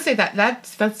 I would say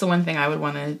that's the one thing I would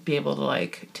want to be able to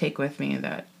like take with me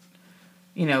that,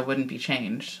 wouldn't be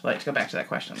changed. Like, to go back to that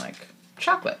question, like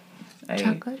chocolate.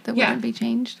 Chocolate that yeah. wouldn't be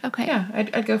changed. Okay. Yeah,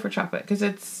 I'd go for chocolate because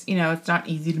it's it's not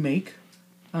easy to make,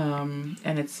 and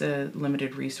it's a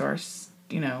limited resource.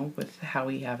 With how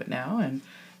we have it now, and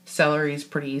celery is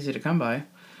pretty easy to come by.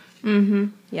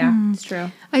 Yeah, it's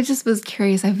true. I just was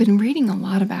curious. I've been reading a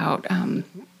lot about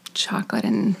chocolate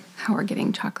and how we're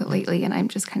getting chocolate lately, and I'm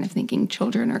just kind of thinking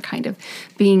children are kind of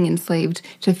being enslaved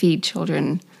to feed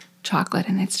children chocolate,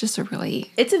 and it's just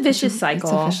It's a vicious cycle.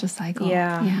 It's a vicious cycle.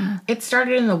 Yeah. Yeah. It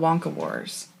started in the Wonka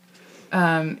Wars.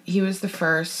 He was the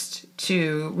first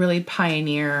to really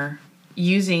pioneer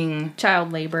using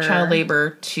Child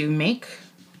labor to make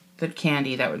the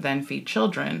candy that would then feed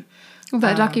children.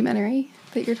 That documentary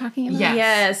that you're talking about? Yeah.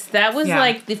 Yes, that was Yeah.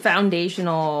 like the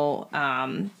foundational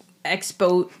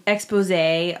expose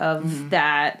of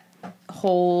that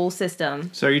whole system.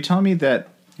 So are you telling me that?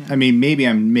 I mean, maybe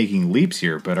I'm making leaps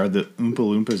here, but are the Oompa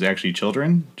Loompas actually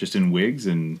children, just in wigs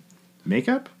and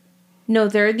makeup? No,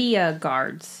 they're the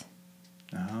guards.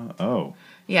 Oh.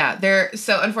 Yeah,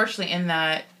 so unfortunately in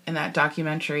that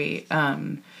documentary,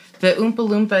 the Oompa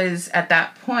Loompas at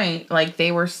that point, like,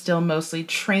 they were still mostly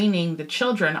training the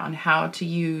children on how to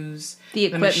use The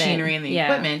equipment. machinery and the Yeah.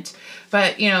 equipment.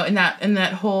 But in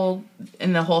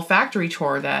the whole factory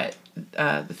tour that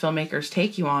the filmmakers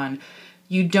take you on,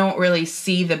 you don't really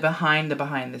see the behind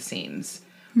the scenes,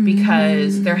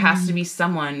 because there has to be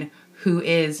someone who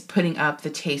is putting up the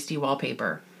tasty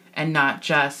wallpaper and not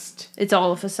just It's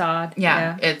all a facade.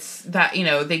 it's that,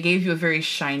 they gave you a very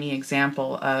shiny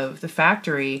example of the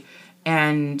factory,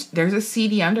 and there's a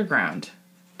seedy underground.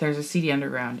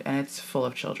 And it's full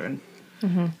of children.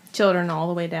 Children all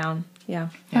the way down. Yeah.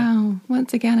 Oh,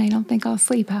 once again, I don't think I'll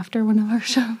sleep after one of our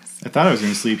shows. I thought I was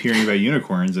going to sleep hearing about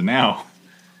unicorns, and now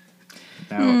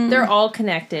They're all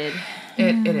connected.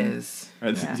 It is.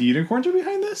 the unicorns are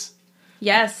behind this?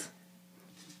 Yes.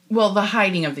 Well, the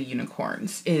hiding of the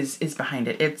unicorns is behind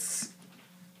it. It's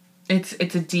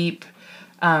a deep.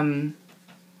 There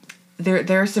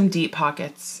are some deep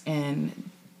pockets in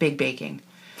Big Baking,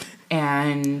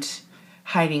 and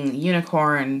hiding the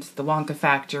unicorns, the Wonka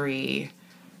factory,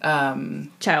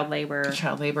 Child labor.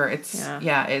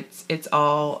 It's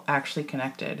all actually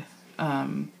connected.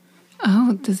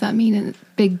 Oh, does that mean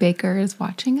Big Baker is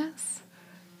watching us?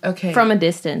 Okay. From a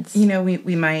distance.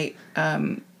 we might,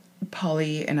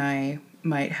 Polly and I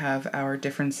might have our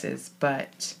differences,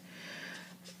 but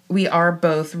we are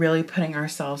both really putting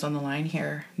ourselves on the line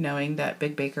here, knowing that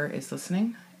Big Baker is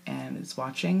listening and is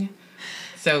watching.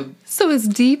 So is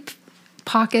deep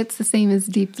pockets the same as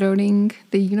deep throating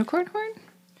the unicorn horn?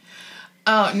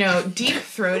 Oh, no. Deep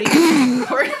throating.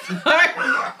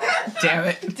 Damn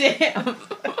it. Damn.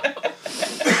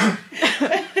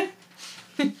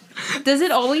 Does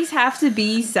it always have to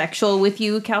be sexual with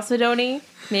you, Chalcedony?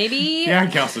 Maybe. Yeah,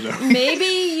 Chalcedony. Maybe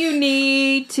you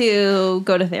need to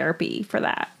go to therapy for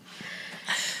that.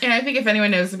 And I think if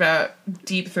anyone knows about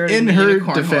deep throating In the her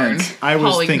unicorn defense, horn, I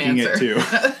was Holly can thinking it answer.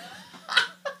 too.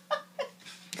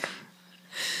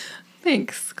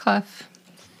 Thanks, Clef.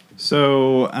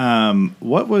 So,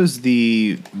 what was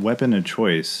the weapon of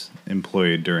choice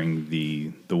employed during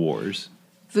the wars?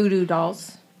 Voodoo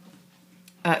dolls.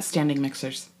 Standing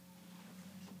mixers.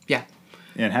 Yeah.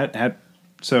 And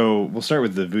so we'll start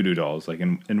with the voodoo dolls. Like,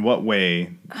 in what way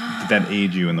did that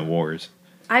aid you in the wars?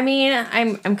 I mean,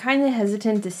 I'm kind of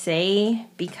hesitant to say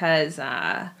because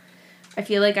I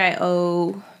feel like I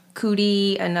owe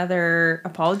Cootie another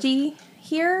apology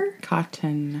here.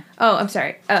 Cotton. Oh, I'm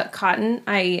sorry. Cotton.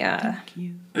 I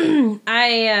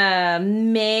I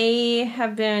may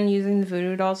have been using the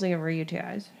voodoo dolls to give her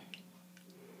UTIs.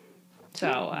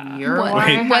 So You're What-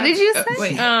 why I what had- did you say?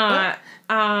 Wait.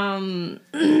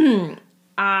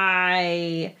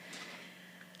 I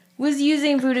was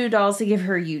using voodoo dolls to give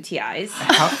her UTIs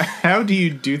How do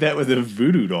you do that with a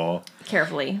voodoo doll?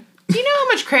 carefully. Do you know how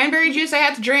much cranberry juice I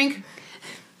had to drink?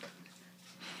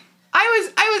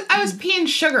 I was peeing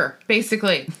sugar,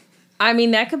 basically. I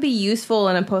mean, that could be useful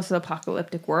in a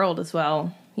post-apocalyptic world as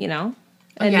well, you know?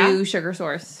 A yeah? new sugar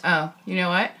source. Oh, you know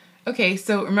what? Okay,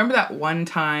 so remember that one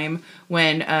time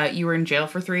when you were in jail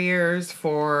for 3 years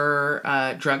for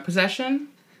drug possession?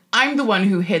 I'm the one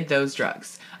who hid those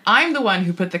drugs. I'm the one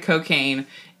who put the cocaine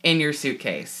in your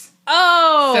suitcase.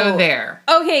 Oh! So there.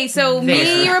 Okay, so me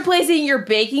There. replacing your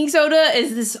baking soda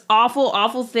is this awful,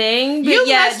 awful thing. But You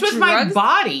yet messed with my drugs-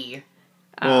 body.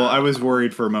 Well, I was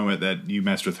worried for a moment that you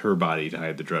messed with her body to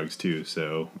hide the drugs too.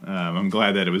 So I'm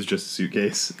glad that it was just a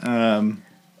suitcase.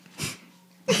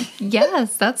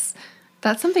 Yes, that's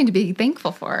something to be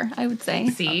thankful for, I would say.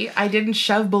 See, I didn't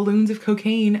shove balloons of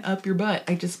cocaine up your butt.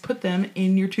 I just put them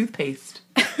in your toothpaste.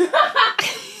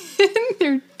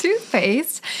 Your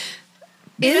toothpaste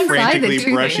inside the Frantically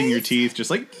toothpaste. brushing your teeth, just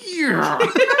like, yeah.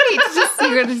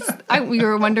 Right, you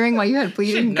were wondering why you had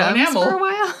bleeding No gums enamel. for a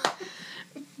while.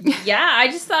 Yeah, I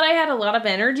just thought I had a lot of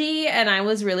energy, and I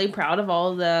was really proud of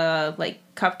all the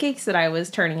cupcakes that I was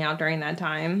turning out during that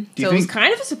time. Do you So it was think-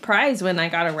 kind of a surprise when I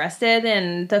got arrested,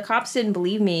 and the cops didn't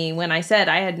believe me when I said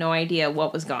I had no idea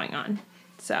what was going on.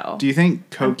 So Do you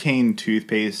think cocaine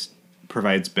toothpaste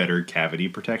provides better cavity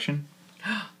protection?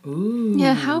 Ooh.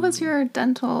 Yeah, how was your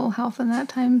dental health in that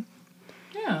time?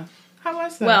 Yeah. How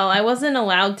was that? well, I wasn't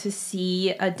allowed to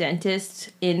see a dentist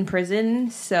in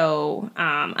prison, so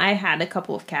I had a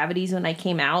couple of cavities when I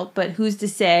came out. But who's to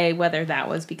say whether that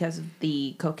was because of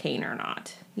the cocaine or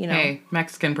not? You know. Hey,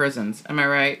 Mexican prisons. Am I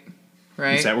right?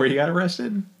 Right? Is that where you got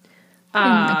arrested? In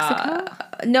Mexico?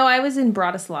 No, I was in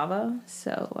Bratislava,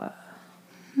 so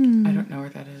I don't know where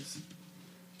that is.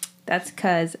 that's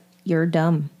because you're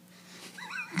dumb.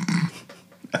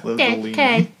 I love the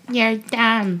lean. you're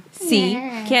dumb. See,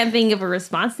 can't think of a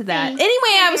response to that. Anyway,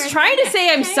 I was trying to say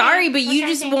I'm sorry, but you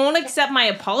just won't accept my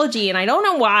apology, and I don't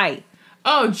know why.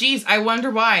 Oh, geez, I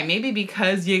wonder why. Maybe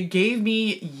because you gave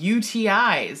me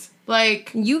UTIs.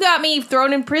 Like, You got me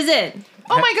thrown in prison.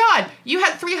 oh my god, you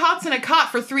had 3 hots in a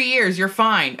cot for 3 years. You're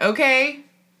fine, okay?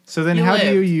 So then You how do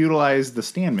you lived. utilize the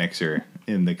stand mixer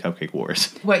in the Cupcake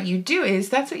Wars? What you do is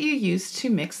that's what you use to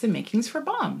mix the makings for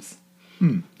bombs.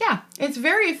 Yeah, it's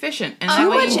very efficient. And that Too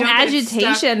way much you don't get it stuck.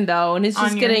 agitation, though, and it's on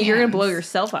just your you're gonna hands. blow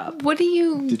yourself up. What are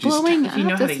you Did you blowing if you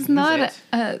know up? how This to is use not it.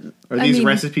 Are I these mean-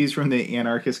 recipes from the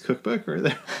Anarchist Cookbook, or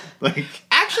they're like?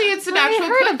 Actually, it's an I actual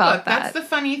heard cookbook. about That's that. the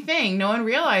funny thing. No one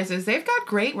realizes they've got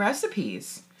great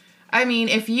recipes. I mean,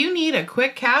 if you need a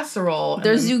quick casserole, and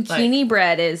Their then, zucchini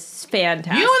bread is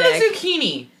fantastic. you and the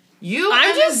zucchini. I'm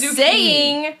and just the zucchini.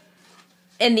 saying.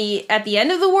 At the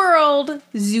end of the world,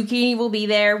 zucchini will be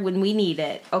there when we need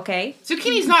it. Okay.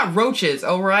 Zucchini's not roaches,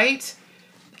 all right?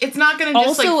 It's not going to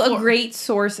just Also, a great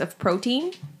source of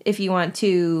protein if you want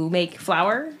to make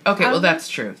flour. Okay, out well of that's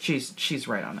true. She's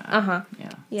right on that. Uh-huh. Yeah.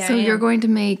 Yeah. So I you're am. going to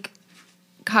make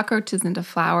cockroaches into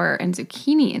flour and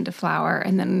zucchini into flour,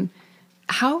 and then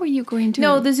how are you going to?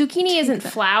 No, the zucchini isn't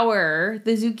that. flour.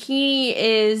 The zucchini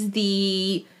is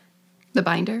the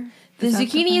binder. the Is that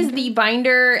zucchini is binder? the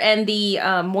binder and the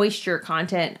moisture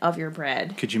content of your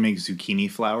bread. Could you make zucchini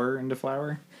flour into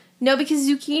flour? No, because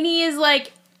zucchini is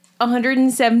like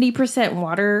 170%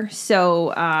 water. So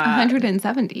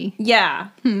 170. yeah,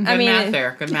 Good I mean, math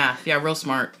there. Good math. Yeah, real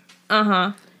smart.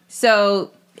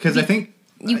 so Because I think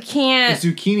you the can't.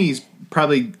 zucchini's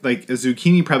probably like a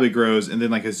zucchini probably grows, and then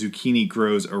like a zucchini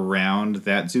grows around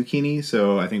that zucchini.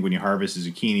 So I think when you harvest a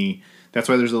zucchini, that's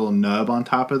why there's a little nub on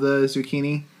top of the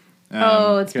zucchini.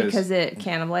 It's because it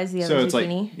cannibalized the other so it's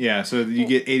zucchini. Like, so you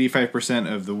get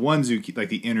 85% of the one zucchini, like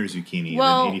the inner zucchini,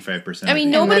 Well, and then 85%. I mean,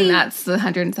 And nobody. then that's the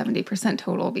 170%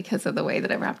 total because of the way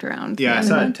that it wrapped around. yeah, I the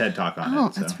saw other a one. TED talk on Oh,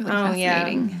 it. that's So. really Oh, yeah.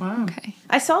 fascinating. Wow. Okay.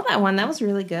 I saw that one. That was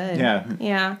really good. Yeah.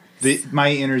 Yeah.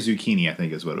 My inner zucchini, I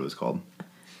think, is what it was called.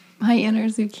 My Inner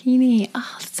Zucchini.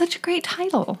 Oh, that's such a great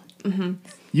title.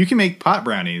 You can make pot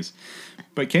brownies,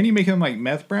 but can you make them like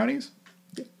meth brownies?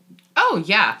 Oh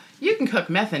yeah, you can cook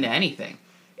meth into anything.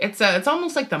 It's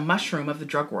almost like the mushroom of the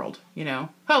drug world, you know.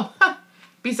 Oh,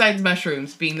 besides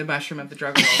mushrooms being the mushroom of the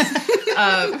drug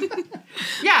world,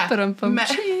 yeah.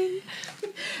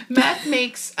 Meth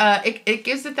makes it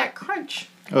gives it that crunch.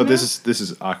 Oh, this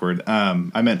is awkward.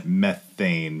 I meant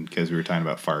methane because we were talking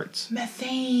about farts.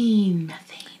 Methane, not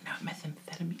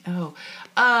methamphetamine. Oh,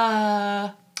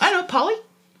 I don't know, Polly.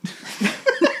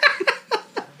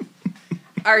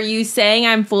 Are you saying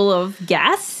I'm full of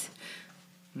gas?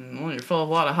 Well, you're full of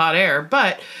a lot of hot air.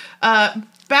 But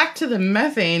back to the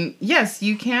methane. Yes,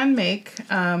 you can make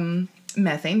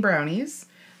methane brownies.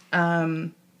 They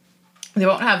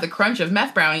won't have the crunch of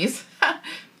meth brownies,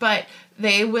 but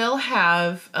they will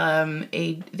have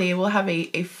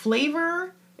a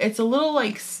flavor. It's a little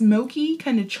like smoky,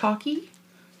 kind of chalky,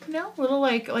 you know, a little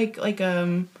like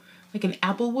an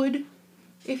applewood,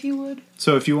 if you would.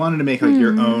 So if you wanted to make like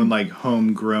your own like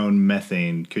homegrown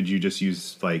methane, could you just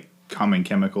use like common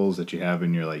chemicals that you have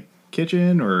in your like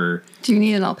kitchen, or Do you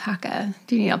need an alpaca?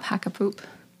 Do you need alpaca poop?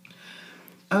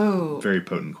 Oh, very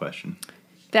potent question.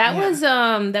 That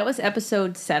Yeah. was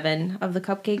episode 7 of the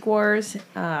Cupcake Wars,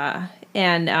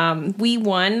 and we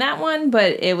won that one,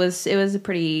 but it was a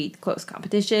pretty close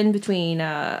competition between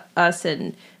us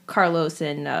and Carlos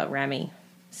and Remy.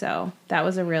 So that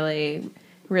was a really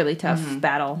really tough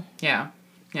battle. yeah.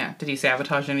 Did he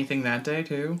sabotage anything that day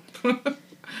too?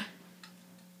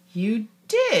 You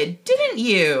did, didn't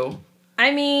you?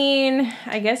 I mean,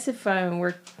 I guess if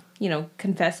we're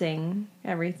confessing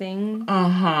everything.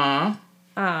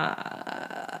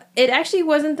 It actually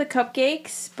wasn't the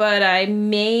cupcakes, but I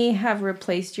may have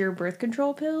replaced your birth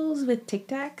control pills with Tic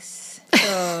Tacs.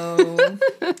 So,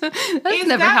 That's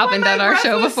never happened on our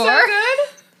show before. So good?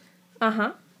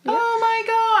 uh-huh. Oh my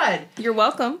god. You're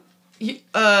welcome.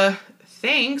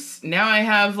 Thanks. Now I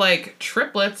have like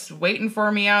triplets waiting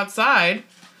for me outside.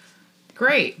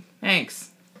 Great. Thanks.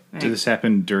 Did this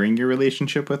happen during your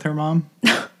relationship with her mom?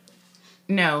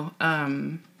 No,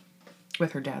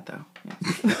 with her dad though.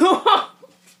 Yes.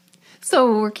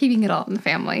 So we're keeping it all in the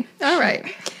family. All right.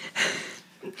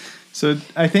 So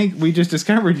I think we just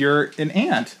discovered you're an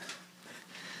aunt.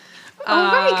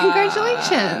 All right.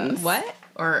 Congratulations. What?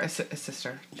 Or a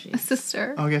sister. Jeez. A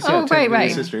sister. Oh, I guess Oh, right,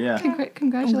 right. Sister, yeah.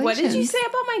 Congratulations. What did you say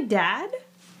about my dad?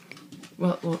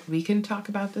 Well, we can talk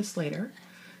about this later.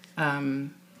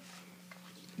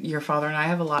 Your father and I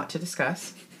have a lot to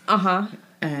discuss, Uh-huh.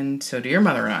 and so do your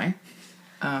mother and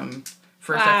I.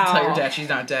 First, I have to tell your dad she's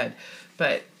not dead,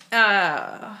 but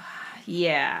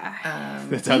Yeah.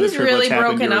 That's how He the was triplets really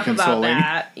happened. broken You were up about consoling,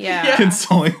 that. Yeah.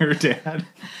 consoling her dad.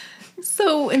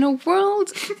 So in a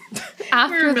world we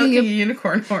after were milking a the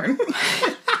unicorn horn.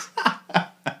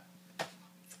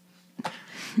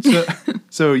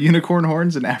 So unicorn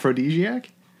horns an aphrodisiac?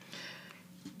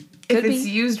 If Could it's be.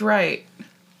 used right,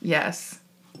 yes.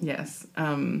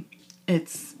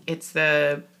 It's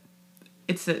the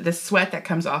sweat that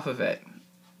comes off of it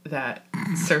that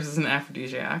serves as an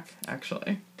aphrodisiac.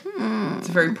 Actually, it's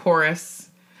a very porous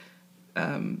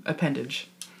appendage.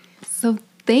 So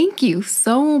thank you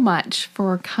so much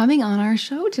for coming on our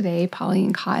show today, Polly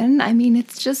and Cotton. I mean,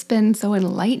 it's just been so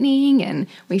enlightening, and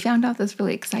we found out this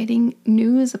really exciting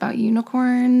news about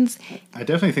unicorns. I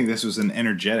definitely think this was an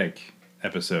energetic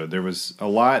episode. There was a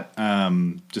lot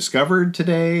discovered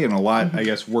today and a lot, I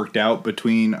guess, worked out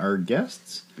between our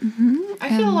guests. I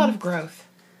feel a lot of growth.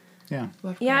 Yeah.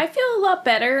 Yeah, I feel a lot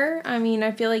better. I mean,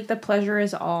 I feel like the pleasure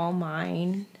is all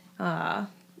mine.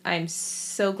 I'm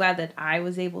so glad that I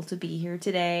was able to be here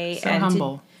today So and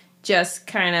humble. to just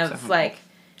kind of humble. like,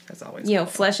 As always.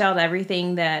 flesh out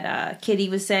everything that Kitty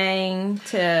was saying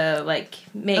to like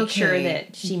make sure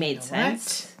that she made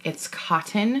sense. What? It's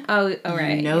cotton. Oh, all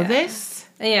right. You know yeah. this?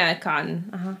 Yeah, Cotton.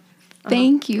 Uh-huh.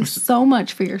 Thank you so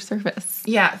much for your service.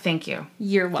 Yeah. Thank you.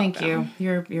 You're welcome. Thank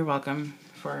you. You're welcome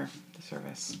for the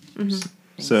service. Thanks,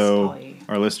 So, Polly.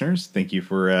 our listeners, thank you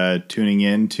for tuning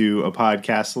in to a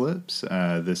podcast lips.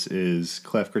 This is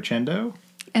Clef Crescendo,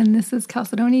 And this is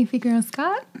Chalcedony Figueroa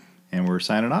Scott. and we're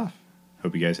signing off.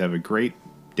 Hope you guys have a great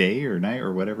day or night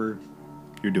or whatever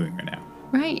you're doing right now.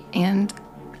 Right. And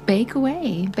bake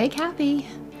away. Bake happy.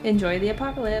 Enjoy the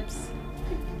apocalypse.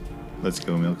 Let's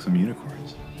go milk some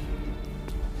unicorns.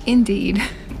 Indeed.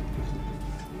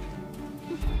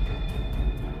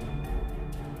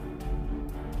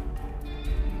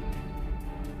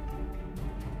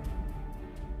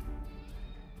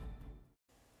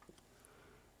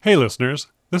 Hey listeners,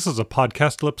 this is a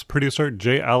Podcastlips producer,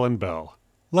 J. Allen Bell.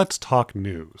 Let's talk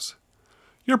news.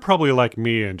 You're probably like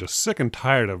me and just sick and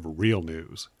tired of real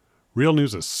news. Real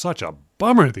news is such a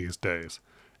bummer these days.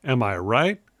 Am I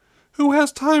right? Who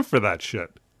has time for that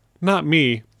shit? Not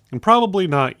me, and probably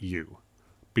not you.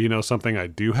 But you know something I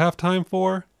do have time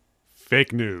for?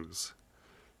 Fake news.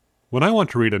 When I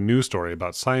want to read a news story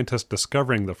about scientists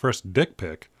discovering the first dick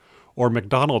pic, or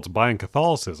McDonald's buying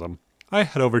Catholicism, I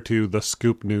head over to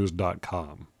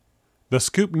thescoopnews.com. The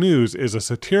Scoop News is a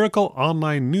satirical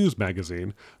online news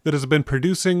magazine that has been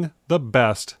producing the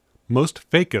best, most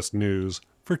fakest news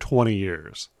for 20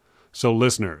 years. So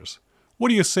listeners, what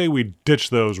do you say we ditch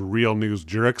those real news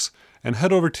jerks and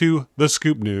head over to The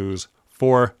Scoop News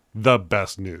for the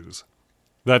best news?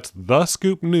 That's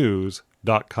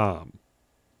thescoopnews.com.